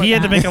money. Yeah, he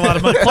had to make a lot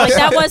of money. Like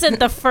that wasn't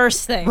the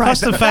first thing. Plus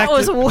the fact that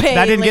was way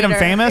that didn't later. get him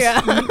famous.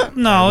 Yeah.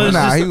 No, it was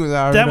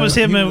that was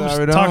him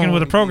talking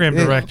with a program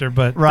director.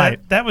 But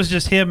that was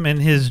just him in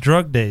his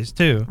drug days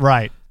too.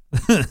 Right.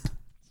 So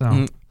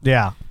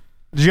yeah.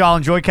 Did you all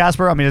enjoy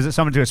Casper? I mean, is it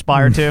something to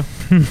aspire to?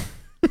 I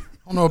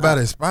don't know about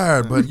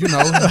inspired, but you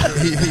know,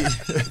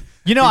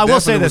 you know, I will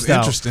say this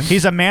though.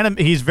 He's a man.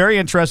 He's very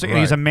interesting, and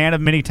he's a man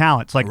of many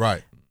talents. Like,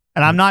 right.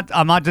 And I'm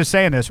not just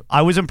saying this.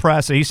 I was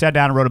impressed that he sat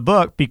down and wrote a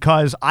book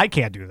because I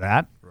can't do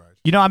that. Right.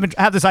 You know, I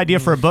have this idea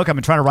for a book I've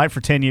been trying to write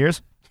for 10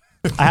 years.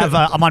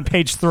 I'm on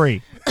page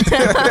 3,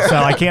 so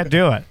I can't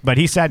do it. But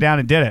he sat down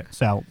and did it.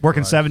 So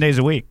working 7 days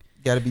a week.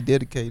 Got to be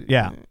dedicated.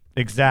 Yeah,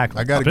 exactly.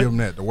 I got to give him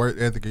that. The work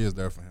ethic is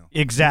there for him.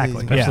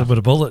 Exactly. Especially with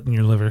a bullet in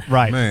your liver.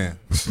 Right. Man.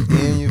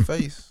 In your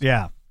face.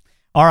 Yeah.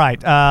 All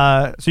right.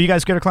 So you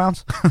guys scared of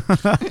clowns?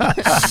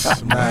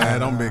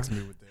 Man, don't mix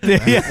me with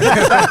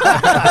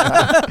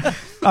that.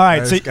 All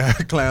right. So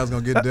clown's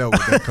gonna get dealt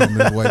with that coming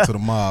his way to the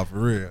mob for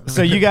real.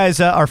 So you guys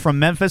are from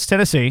Memphis,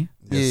 Tennessee.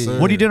 Yes, sir.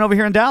 What are you doing over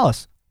here in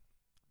Dallas?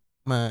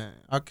 Man,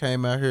 I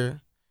came out here.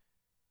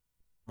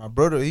 My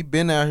brother, he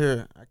been out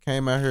here. I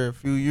came out here a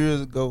few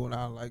years ago when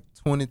I was like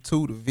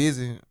 22 to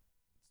visit.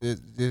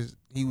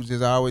 He was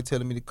just always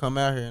telling me to come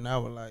out here, and I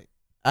was like,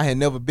 I had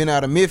never been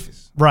out of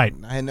Memphis. Right.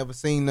 I had never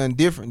seen nothing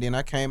different. Then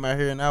I came out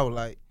here, and I was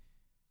like,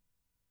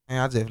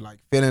 man, I just like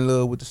fell in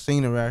love with the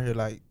scenery out here.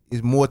 Like,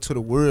 it's more to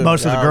the world.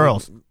 Most of the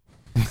girls.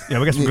 Yeah,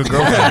 we got some good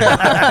girls.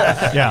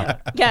 Yeah.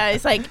 Yeah,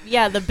 it's like,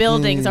 the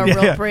buildings are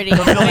real pretty.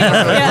 Yeah.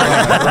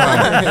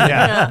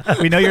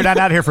 We know you're not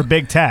out here for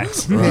big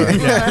techs. Right.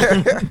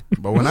 Yeah.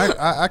 But when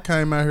I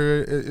came out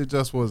here, it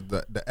just was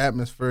the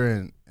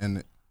atmosphere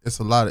and it's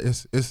a lot of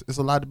it's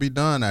a lot to be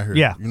done out here.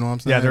 Yeah. You know what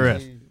I'm saying? Yeah, there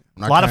is.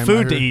 A lot of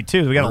food to eat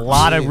too. We got a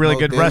lot of really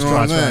good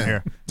restaurants around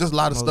here. Just a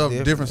lot of stuff,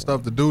 different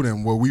stuff to do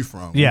than where we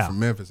from. Yeah. We're from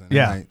Memphis,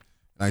 and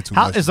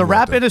How is the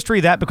rap industry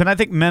that? Because I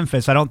think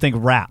Memphis, I don't think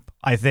rap.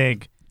 I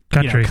think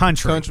country,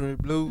 country,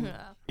 blues.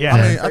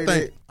 Yeah. I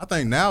mean, I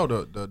think now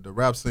the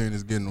rap scene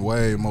is getting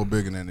way more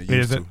bigger than it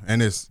used to,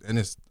 and it's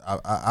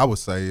I would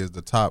say is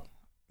the top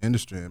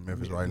industry in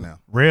Memphis right now.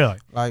 Really?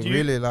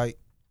 Like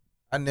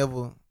I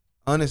never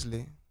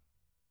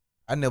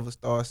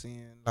started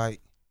seeing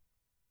like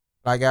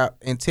out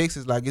in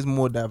Texas, like it's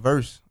more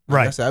diverse. Like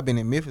right. I said, I've been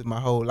in Memphis my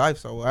whole life,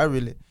 so I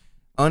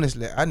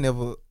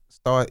never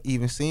started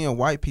even seeing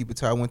white people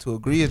till I went to a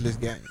Grizzlies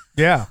game.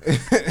 Yeah.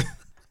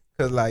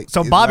 Cause like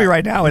so Bobby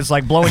right now is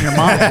like blowing your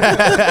mind.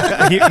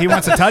 he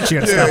wants to touch you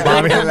and stuff,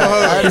 Bobby.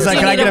 He's like,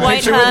 can I get a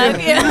picture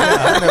with you? Yeah.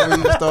 I never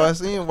even started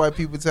seeing white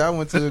people till I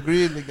went to a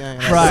Grizzlies game.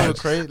 Like, right. It was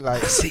crazy.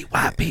 Like see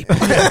white people.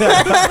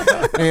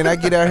 And I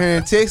get out here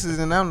in Texas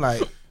and I'm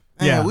like,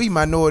 man, we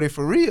minority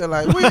for real.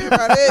 Like, where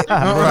everybody at?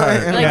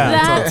 Right. Like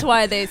that's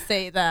why they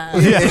say that.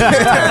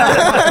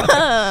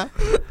 Yeah.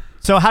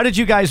 So how did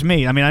you guys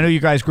meet? I mean, I know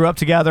you guys grew up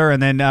together,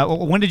 and then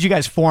when did you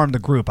guys form the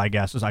group? I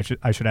guess I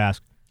should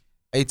ask.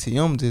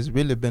 ATM just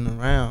really been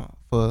around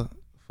for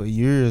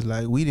years.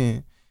 Like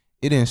it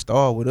didn't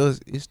start with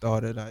us. It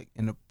started like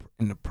in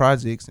the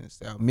projects in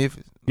South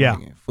Memphis, yeah,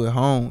 like in Foot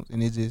Homes,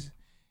 and it just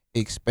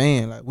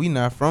expand. Like we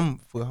not from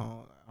Foot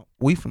Homes,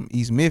 we from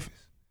East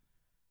Memphis.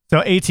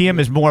 So ATM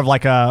is more of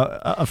like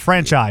a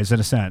franchise in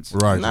a sense,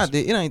 right?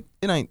 It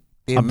ain't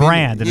a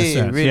brand in a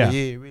sense.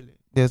 Really, really.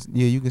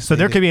 You can. So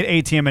there could be an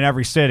ATM in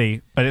every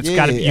city, but it's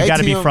got to you got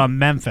to be from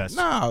Memphis.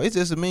 No, it's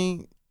just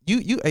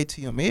you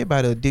ATM.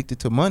 Everybody addicted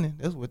to money.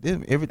 That's what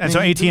everything. And so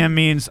ATM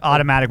means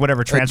automatic,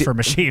 whatever transfer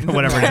machine,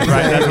 whatever it is,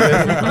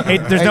 right?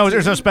 That's what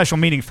there's no special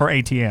meaning for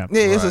ATM.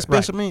 Yeah, it's a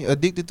special meaning.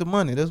 Addicted to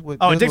money. That's what.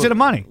 Oh, addicted to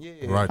money.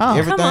 Yeah, right. Oh.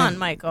 Everything, come on,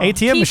 Michael.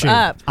 ATM Keep machine.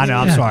 Up. I know.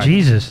 I'm sorry.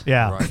 Jesus.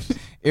 Yeah. Right.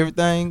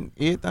 Everything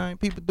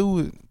people do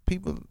is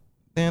people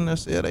then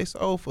sell their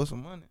soul for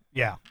some money.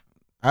 Yeah.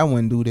 I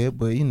wouldn't do that,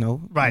 but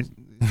right.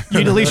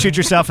 You'd at least shoot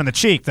yourself in the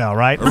cheek, though,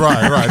 right?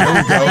 Right. There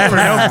we go.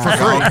 for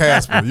free.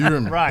 Casper, you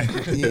remember? Right.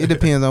 It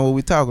depends on what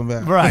we're talking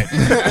about. Right.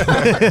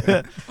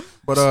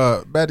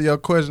 But back to your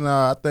question,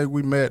 I think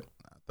we met.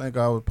 I think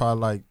I was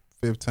probably like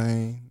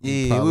 15.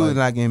 Yeah, we was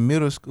like in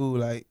middle school.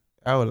 Like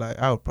I was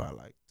probably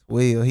like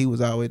 12. He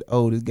was always the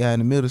oldest guy in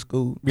the middle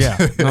school. Yeah.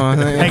 You know what I'm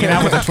saying? Hanging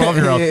out with the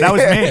 12-year-old. That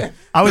was me.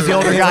 I was the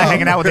older guy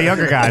hanging out with the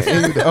younger guys. He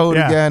was the older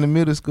guy in the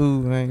middle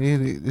school.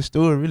 Man, the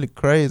story really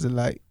crazy.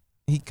 Like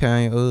he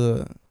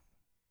came.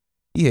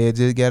 He had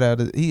just got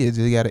an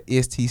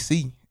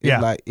STC.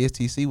 Like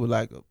STC was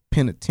like a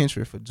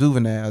penitentiary for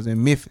juveniles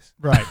in Memphis.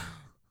 Right.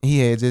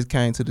 He had just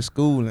came to the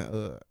school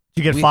and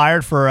did you get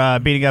fired for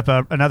beating up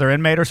another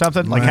inmate or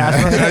something? Like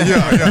Casper?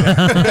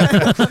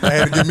 Yeah. They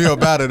had to get me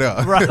up out of there.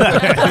 Right.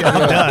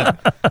 I'm done.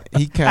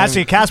 He came.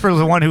 Actually, Casper was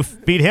the one who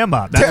beat him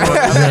up. That's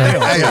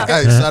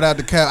hey, shout out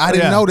to Cap. I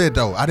didn't know that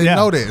though. I didn't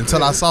know that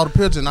until I saw the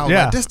picture and I was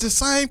like, "This the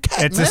same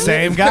cat." It's the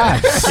same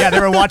guy. Yeah, they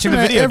were watching the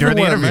video during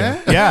the interview.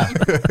 Man. Yeah.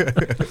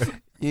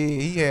 Yeah,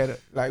 he had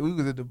we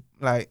was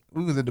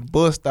at the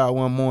bus stop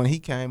one morning. He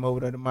came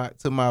over there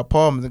to my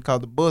apartment and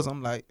called the bus.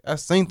 I'm like, I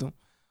seen him.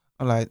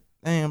 I'm like,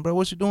 damn, bro,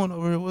 what you doing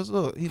over here? What's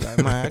up? He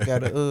like, man, I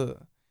got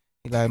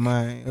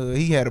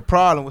he had a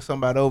problem with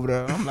somebody over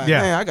there. I'm like,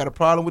 man, I got a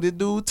problem with this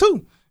dude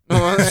too.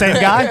 Same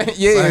guy?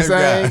 Yeah,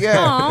 same guy.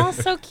 Aw,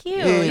 so cute.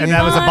 Yeah, and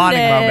that was a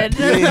bonding moment.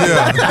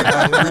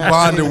 Yeah. We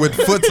bonded with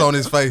foots on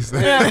his face.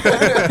 Like,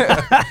 ever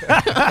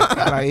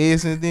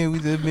since then, we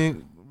just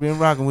been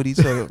rocking with each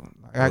other.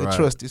 Like, I can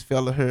trust this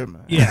fella here,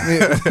 man.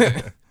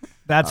 Yeah.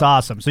 That's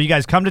awesome. So you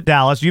guys come to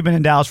Dallas. You've been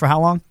in Dallas for how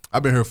long?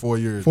 I've been here 4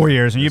 years. 4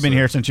 years, and you've been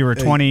here since you were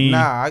 20.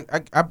 Nah,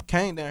 I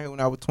came down here when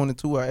I was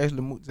 22. I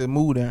actually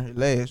moved down here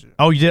last year.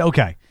 Oh, you did?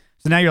 Okay.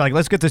 So now you're like,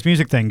 let's get this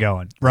music thing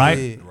going, right?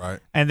 Yeah. Right.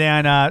 And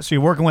then, so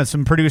you're working with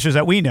some producers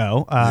that we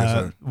know,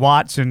 Yes,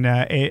 Watts and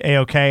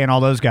AOK and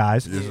all those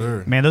guys. Yes,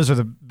 sir. Man, those are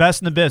the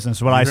best in the business,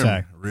 is what I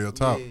say. Real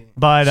talk. Yeah.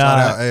 But shout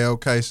out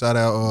AOK, shout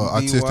out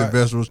Artistic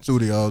Visual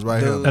Studios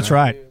right here. That's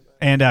right.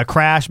 And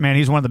Crash, man,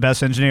 he's one of the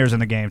best engineers in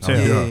the game, too.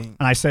 Yeah. And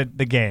I said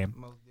the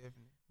game.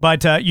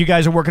 But you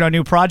guys are working on a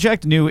new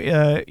project, new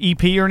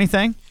EP or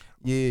anything?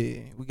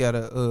 Yeah, we got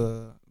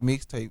a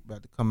mixtape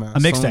about to come out. A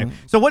mixtape.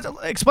 So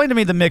explain to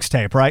me the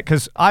mixtape, right?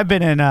 Because I've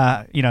been in,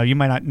 you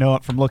might not know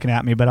it from looking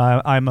at me, but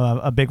I'm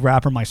a big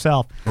rapper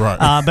myself.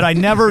 Right. But I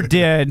never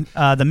did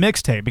the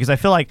mixtape because I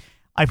feel like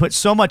I put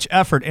so much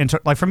effort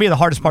into, like for me, the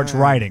hardest part's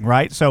writing,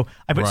 right? So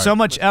I put so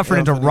much effort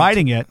into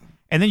writing it,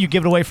 and then you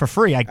give it away for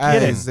free. I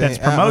get it. That's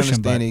promotion. I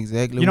understand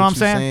exactly you know what I'm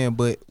you're saying?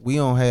 But we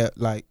don't have,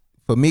 like,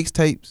 for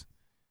mixtapes,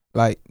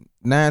 like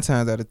 9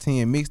 times out of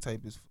 10,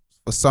 mixtape is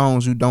for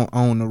songs you don't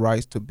own the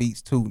rights to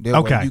beats to.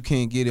 That way you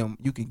can't get them.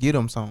 You can get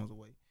them songs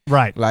away.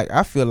 Right. Like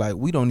I feel like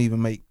we don't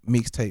even make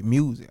mixtape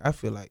music. I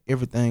feel like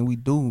everything we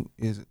do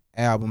is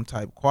album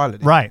type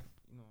quality. Right.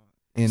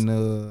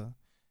 And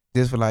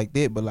just for like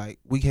that, but like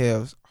we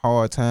have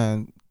hard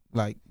time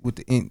like with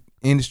the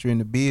industry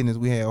and the business.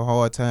 We have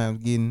hard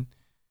times getting.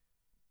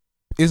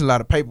 It's a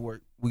lot of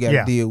paperwork we got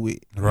to deal with.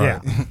 Right.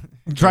 Yeah.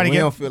 trying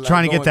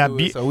to get that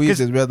beat. So we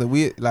just rather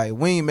we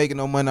ain't making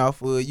no money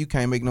off of it. You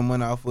can't make no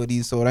money off of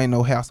these, so it ain't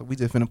no hassle. We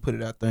just finna put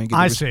it out there and get.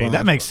 I see.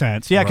 That makes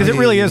sense. Yeah, because it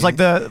really is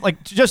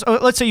just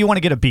let's say you want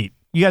to get a beat.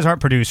 You guys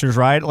aren't producers,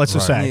 right? Let's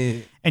just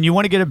say, and you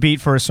want to get a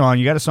beat for a song.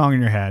 You got a song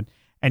in your head,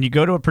 and you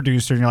go to a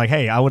producer and you're like,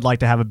 "Hey, I would like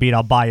to have a beat.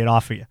 I'll buy it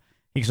off of you."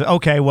 He says,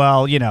 "Okay,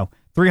 well,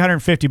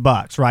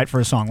 $350, right, for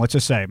a song. Let's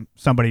just say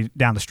somebody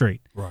down the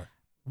street, right?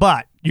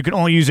 But you can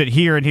only use it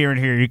here and here and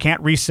here. You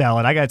can't resell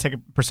it. I got to take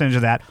a percentage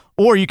of that,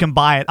 or you can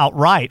buy it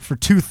outright for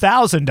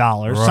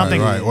 $2,000,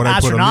 something or they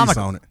astronomical. Put a lease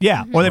on it.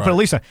 Yeah, or they put a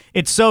lease on it.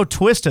 It's so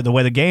twisted the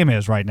way the game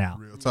is right now.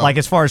 Like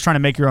as far as trying to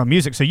make your own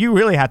music, so you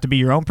really have to be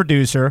your own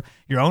producer,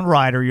 your own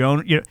writer,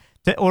 in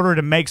order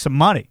to make some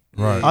money.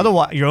 Right.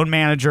 Otherwise, your own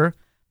manager.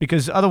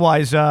 Because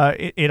otherwise,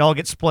 it all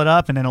gets split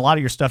up, and then a lot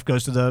of your stuff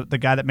goes to the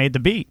guy that made the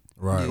beat.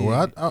 Right. Yeah.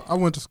 Well, I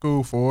went to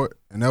school for it,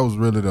 and that was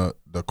really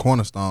the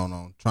cornerstone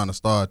on trying to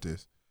start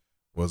this.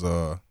 Was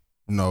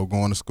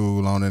going to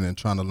school on it and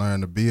trying to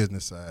learn the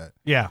business side.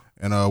 Yeah.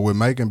 And with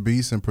making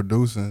beats and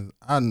producing,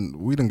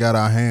 we done got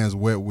our hands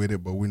wet with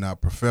it, but we're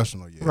not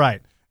professional yet.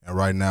 Right. And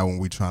right now, when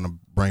we trying to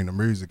bring the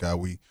music out,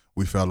 we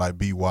felt like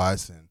B.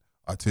 Watts and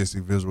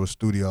Artistic Visual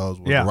Studios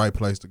was the right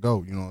place to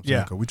go. You know what I'm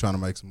saying? Because we trying to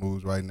make some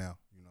moves right now.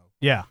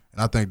 Yeah,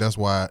 and I think that's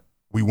why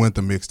we went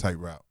the mixtape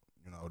route,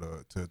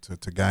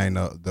 to gain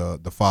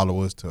the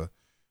followers, to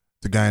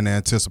gain the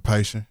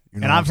anticipation.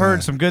 And I've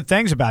heard some good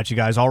things about you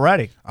guys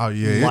already. Oh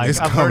yeah, it's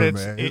coming,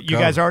 man. You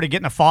guys are already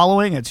getting a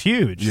following. It's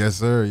huge. Yes,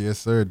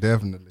 sir,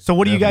 definitely. So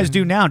what do you guys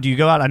do now? Do you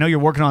go out? I know you're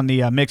working on the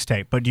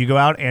mixtape, but do you go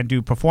out and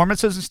do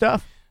performances and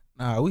stuff?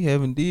 Nah, we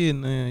haven't did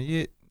none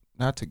yet.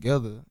 Not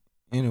together.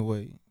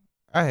 Anyway,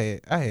 I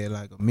had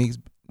like a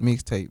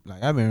mixtape.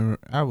 Like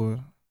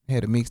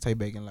had a mixtape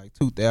back in like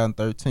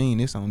 2013.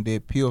 It's on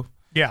Dead Piff.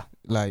 Yeah.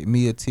 Like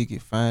Meal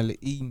Ticket Finally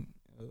Eaten.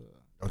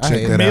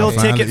 Meal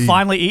Ticket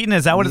Finally Eaten.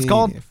 Is that what it's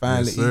called?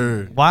 Finally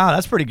Eaten. Wow,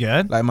 that's pretty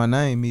good. Like my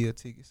name, Meal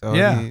Ticket. So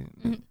yeah.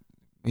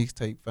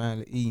 Mixtape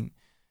Finally Eaten.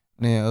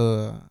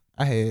 Now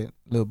I had a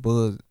little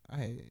buzz.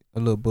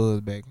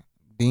 Back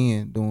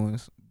then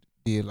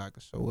did like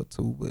a show or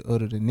two. But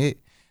other than that,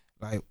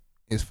 like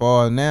as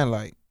far as now,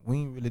 like we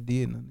ain't really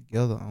did nothing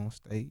together on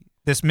stage.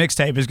 This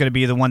mixtape is going to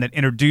be the one that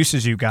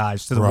introduces you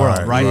guys to the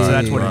world, right? So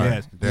that's what it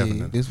is.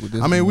 Definitely.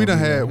 I mean, we done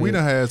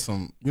had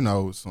some,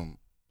 some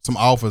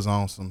offers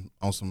on some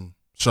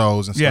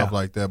shows and stuff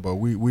like that, but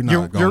we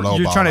not gonna lowball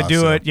You're trying to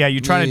do it. Yeah,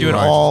 you're trying to do it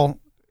all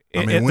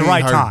at the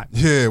right time.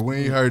 Yeah, we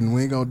ain't hurting.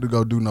 We ain't gonna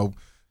go do no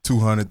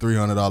 $200,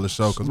 $300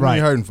 show because we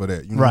ain't hurting for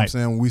that. You know what I'm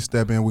saying? When we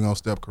step in, we gonna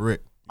step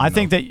correct. I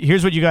think that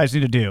here's what you guys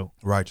need to do.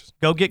 Righteous.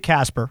 Go get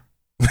Casper.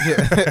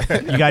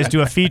 You guys do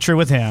a feature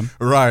with him,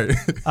 right?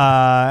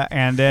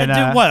 And then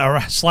do what? A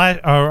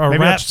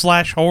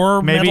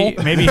rap/horror maybe.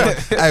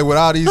 Hey, with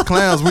all these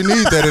clowns, we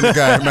need that in the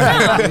game,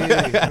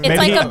 man. It's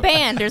like a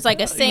band. There's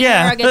like a singer,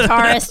 a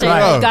guitarist,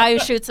 a guy who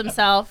shoots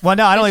himself. Well,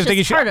 no, I don't even think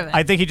he should.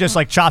 I think he just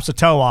like chops a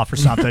toe off or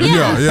something.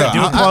 Yeah.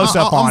 Do a close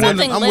up on it.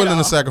 I'm willing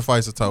to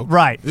sacrifice a toe.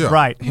 Right.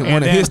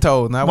 One of his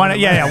toes. One of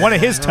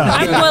his toes.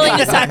 I'm willing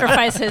to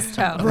sacrifice his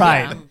toe.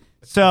 Right. Yeah.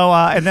 So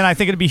and then I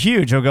think it'll be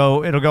huge. It'll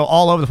go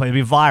all over the place.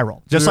 It'll be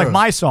viral, just like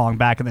my song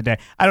back in the day.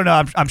 I don't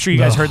know. I'm sure you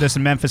guys heard this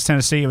in Memphis,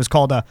 Tennessee. It was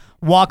called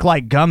 "Walk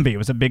Like Gumby." It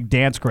was a big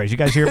dance craze. You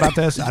guys hear about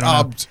this? I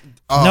don't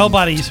know.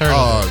 Nobody's heard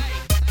of it.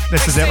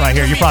 This is it right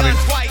here. You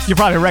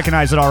probably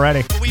recognize it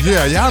already.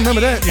 Yeah, I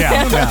remember that.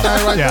 Yeah.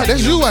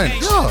 That's you, ain't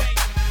it?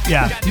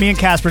 Yeah. Me and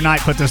Casper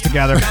Knight put this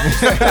together.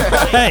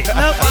 Hey,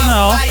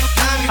 no.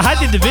 I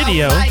did the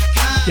video.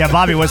 Yeah,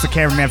 Bobby was the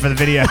cameraman for the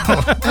video.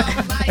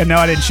 And no,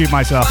 I didn't shoot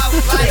myself.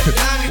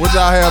 What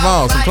y'all have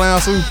on? Some clown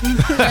suit?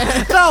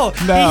 No.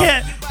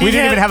 We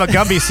didn't even have a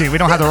Gumby suit. We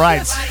don't have the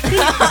rights. You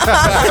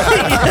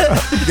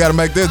got to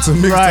make that to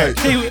mixtape.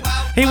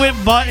 He went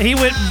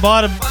and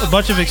bought a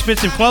bunch of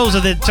expensive clothes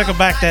and then took them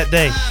back that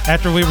day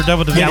after we were done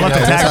with the video. Yeah, I left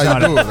the tax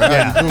on it.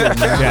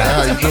 That's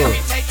how you do it.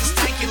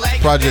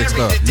 Project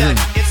stuff.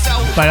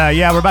 But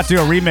we're about to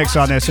do a remix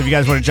on this. So if you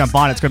guys want to jump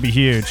on it, it's going to be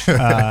huge.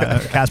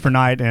 Casper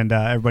Knight and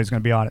everybody's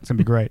going to be on it. It's going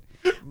to be great.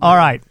 All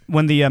right.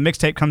 When the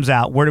mixtape comes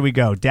out, where do we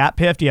go? Dat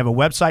Piff, do you have a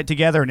website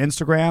together, an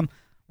Instagram?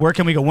 Where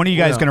can we go? When are you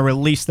guys going to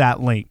release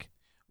that link?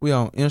 We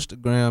on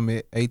Instagram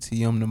at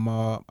ATM the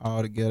Mob,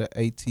 all together,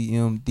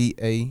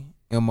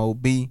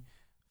 ATMDAMOB.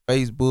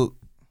 Facebook,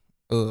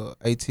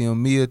 ATM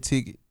Meal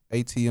Ticket,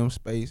 ATM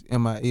space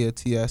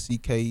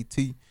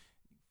MILTICKET.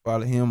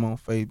 Follow him on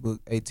Facebook,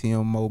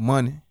 ATM Mo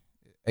Money,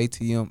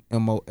 ATM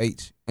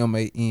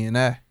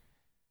MOHMANI.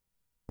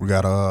 We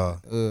got a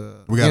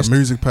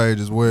music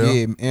page as well.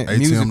 Yeah,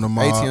 ATM the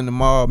Mob. ATM the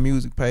Mob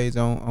music page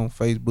on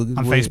Facebook as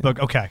well. On Facebook,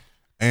 okay.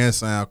 And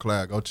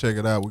SoundCloud. Go check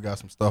it out. We got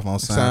some stuff on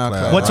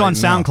SoundCloud. What's on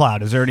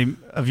SoundCloud? Is there any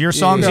of your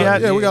songs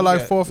yet? Yeah, we got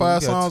like 4 or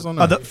 5 songs on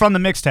there. From the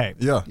mixtape?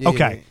 Yeah.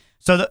 Okay.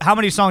 So how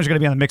many songs are going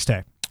to be on the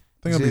mixtape?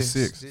 I think it'll be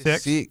 6.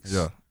 6?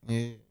 Yeah.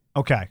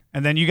 Okay.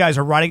 And then you guys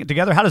are writing it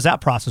together. How does that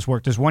process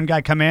work? Does one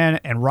guy come in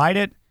and write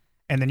it,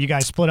 and then you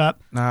guys split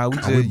up? Nah, we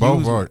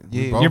both are.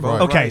 Yeah,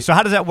 okay. So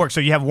how does that work?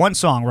 So you have one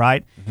song,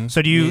 right? Mm-hmm.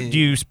 So do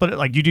you split it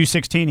like you do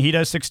 16, he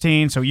does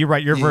 16, so you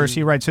write your verse,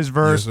 he writes his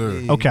verse?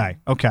 Yes, sir.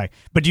 Okay.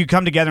 But do you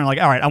come together and like,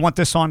 all right, I want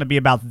this song to be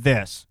about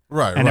this.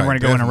 Right, and then we're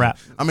going to go in and rap.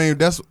 I mean,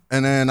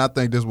 and then I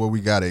think this is what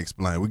we got to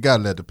explain. We got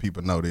to let the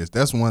people know this.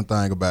 That's one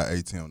thing about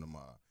ATM the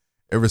Mob.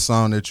 Every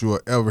song that you will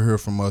ever hear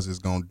from us is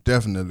going to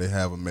definitely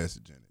have a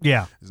message in it.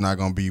 Yeah. It's not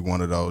going to be one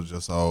of those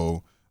just,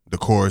 the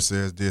chorus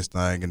says this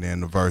thing and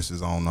then the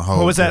verses on the whole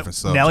what was different that?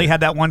 subject. Nelly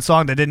had that one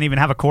song that didn't even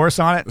have a chorus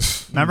on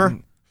it. Remember?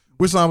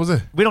 Which song was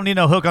it? We don't need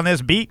no hook on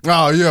this beat.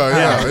 Oh,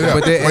 yeah.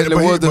 But that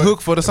was the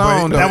hook for the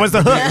song, though. That was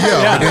the hook.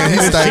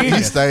 Yeah.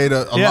 He stayed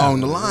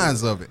along the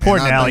lines of it. Poor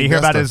Nelly. You hear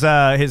about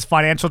his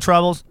financial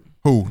troubles?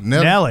 Who?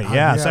 Nelly,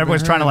 yeah. So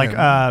everyone's trying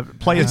to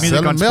play his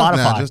music on Spotify.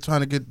 Now, just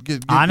trying to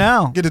get I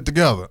know. Get it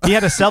together. He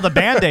had to sell the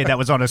Band-Aid that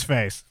was on his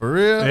face. For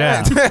real?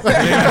 Yeah.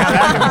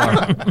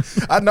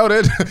 I know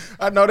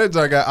that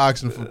joint got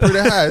auctioned for pretty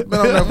high. It's been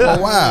on there for a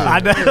while. I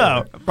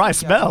know. Probably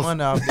smells.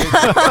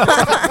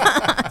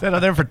 Been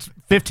on there for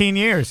 15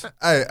 years.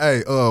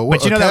 Hey,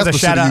 but you know that was a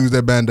shout out. Use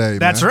that Band-Aid.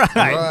 That's man.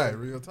 right.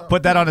 Real talk.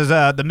 Put that on his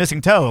the missing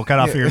toe cut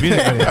off of your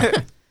music video.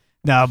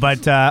 No,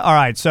 but all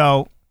right.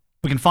 So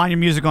we can find your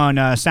music on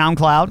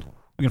SoundCloud.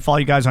 We can follow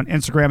you guys on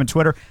Instagram and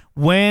Twitter.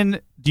 When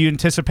do you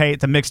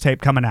anticipate the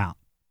mixtape coming out?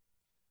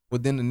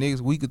 Within the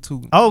next week or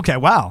two. Oh, okay.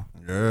 Wow.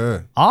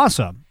 Yeah.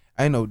 Awesome.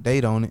 Ain't no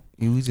date on it.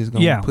 We just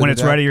gonna when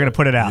it's ready, you're gonna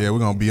put it out. Yeah, we're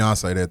gonna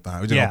Beyonce that thing.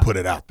 We're just gonna put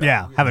it out there.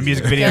 Yeah, have a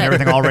music video and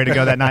everything all ready to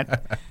go that night.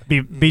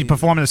 Be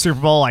performing the Super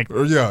Bowl a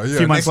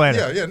few months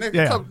later.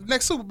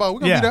 Next Super Bowl,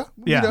 we're gonna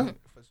be there.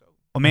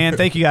 Well, man,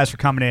 thank you guys for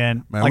coming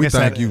in. Man, like we I said,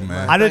 thank you,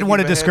 man. I didn't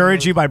want to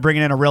discourage you by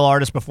bringing in a real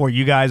artist before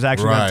you guys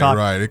actually got to talk.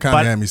 Right. It kind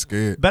of had me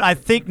scared. But I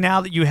think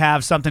now that you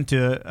have something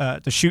to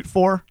shoot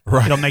for,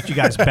 it'll make you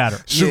guys better.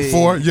 Shoot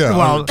for? Yeah.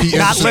 Well,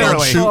 not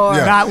literally.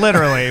 Not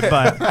literally,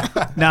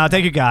 but no,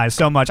 thank you guys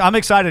so much. I'm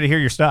excited to hear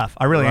your stuff.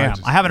 I really am.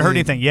 I haven't heard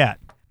anything yet.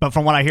 But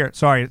from what I hear,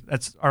 sorry,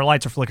 our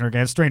lights are flickering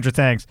again. Stranger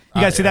Things. You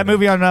guys see that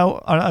movie on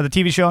the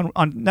TV show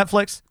on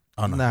Netflix?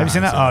 Oh, no. Have you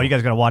seen that? Oh, you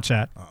guys got to watch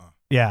that.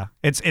 Yeah.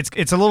 It's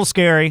a little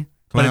scary.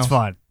 Clowns? But it's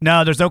fun.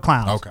 No, there's no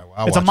clowns. Okay,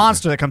 well, it's a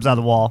monster that comes out of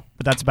the wall,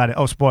 but that's about it.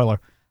 Oh, spoiler.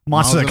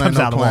 Monster that comes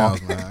out of the wall.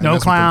 No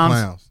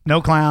clowns. No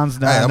clowns.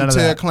 No, hey, I'm going to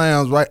tell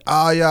clowns, right?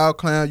 All y'all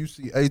clowns, you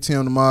see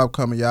ATM the Mob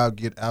coming, y'all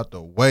get out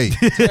the way.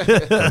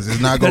 Because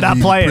it's not going to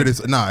be pretty.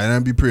 No, it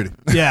ain't be pretty.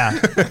 Yeah.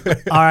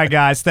 All right,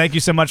 guys. Thank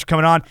you so much for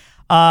coming on.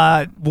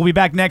 We'll be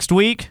back next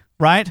week,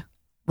 right?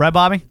 Right,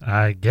 Bobby?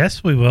 I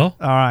guess we will.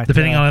 All right.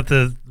 Depending on if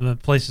the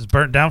place is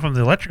burnt down from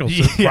the electrical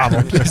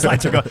problem.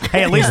 Lights are going.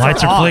 Hey, at least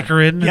lights are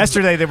flickering.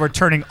 Yesterday they were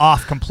turning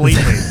off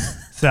completely.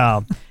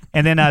 So,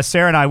 and then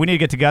Sarah and I, we need to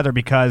get together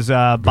because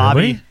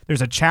Bobby,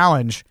 there's a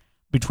challenge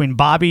between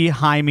Bobby,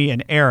 Jaime,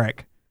 and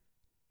Eric.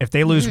 If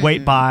they lose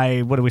weight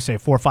by, what do we say,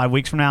 4 or 5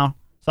 weeks from now?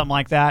 Something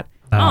like that.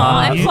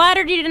 I'm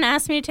flattered you didn't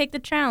ask me to take the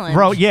challenge.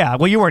 Bro, yeah.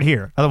 Well, you weren't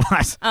here.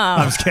 Otherwise,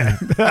 I'm just kidding.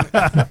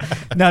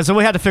 No, so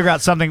we had to figure out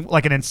something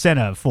like an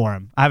incentive for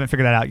him. I haven't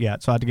figured that out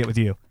yet, so I had to get with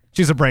you.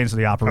 She's the brains of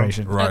the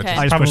operation. Right. Okay.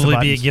 I just probably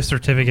be a gift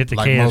certificate to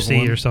like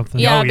KFC or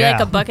something. Yeah, it'll be like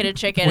a bucket of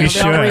chicken. We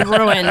It'll be already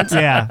ruined.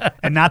 Yeah,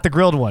 and not the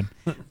grilled one.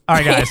 All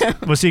right, guys.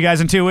 We'll see you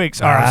guys in 2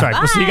 weeks. I'm sorry.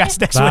 We'll see you guys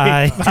next week.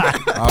 Bye.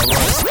 All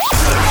right.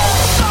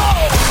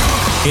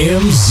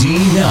 MZ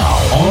Now,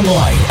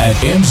 online at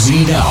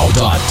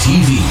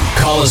mznow.tv.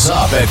 Call us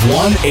up at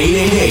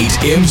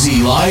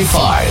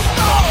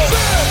 1-888-MZ-Live-5.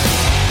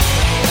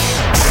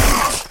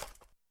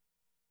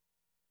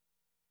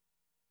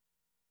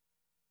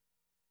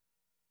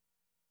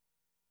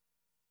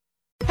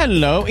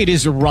 Hello, it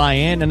is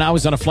Ryan, and I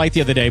was on a flight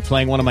the other day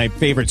playing one of my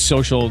favorite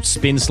social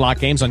spin slot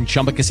games on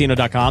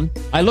ChumbaCasino.com.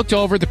 I looked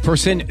over at the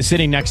person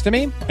sitting next to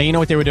me, and you know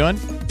what they were doing?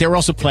 They were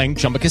also playing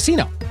Chumba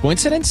Casino.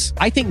 Coincidence?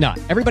 I think not.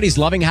 Everybody's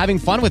loving having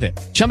fun with it.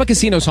 Chumba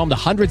Casino is home to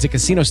hundreds of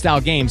casino-style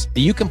games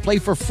that you can play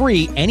for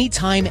free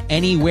anytime,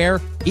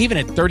 anywhere, even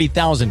at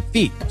 30,000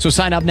 feet. So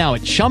sign up now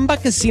at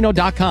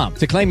ChumbaCasino.com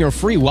to claim your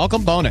free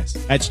welcome bonus.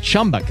 That's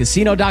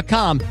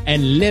ChumbaCasino.com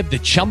and live the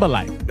Chumba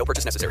life. No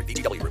purchase necessary.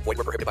 VGW. Void where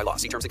prohibited by law.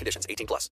 See terms and conditions. 18+.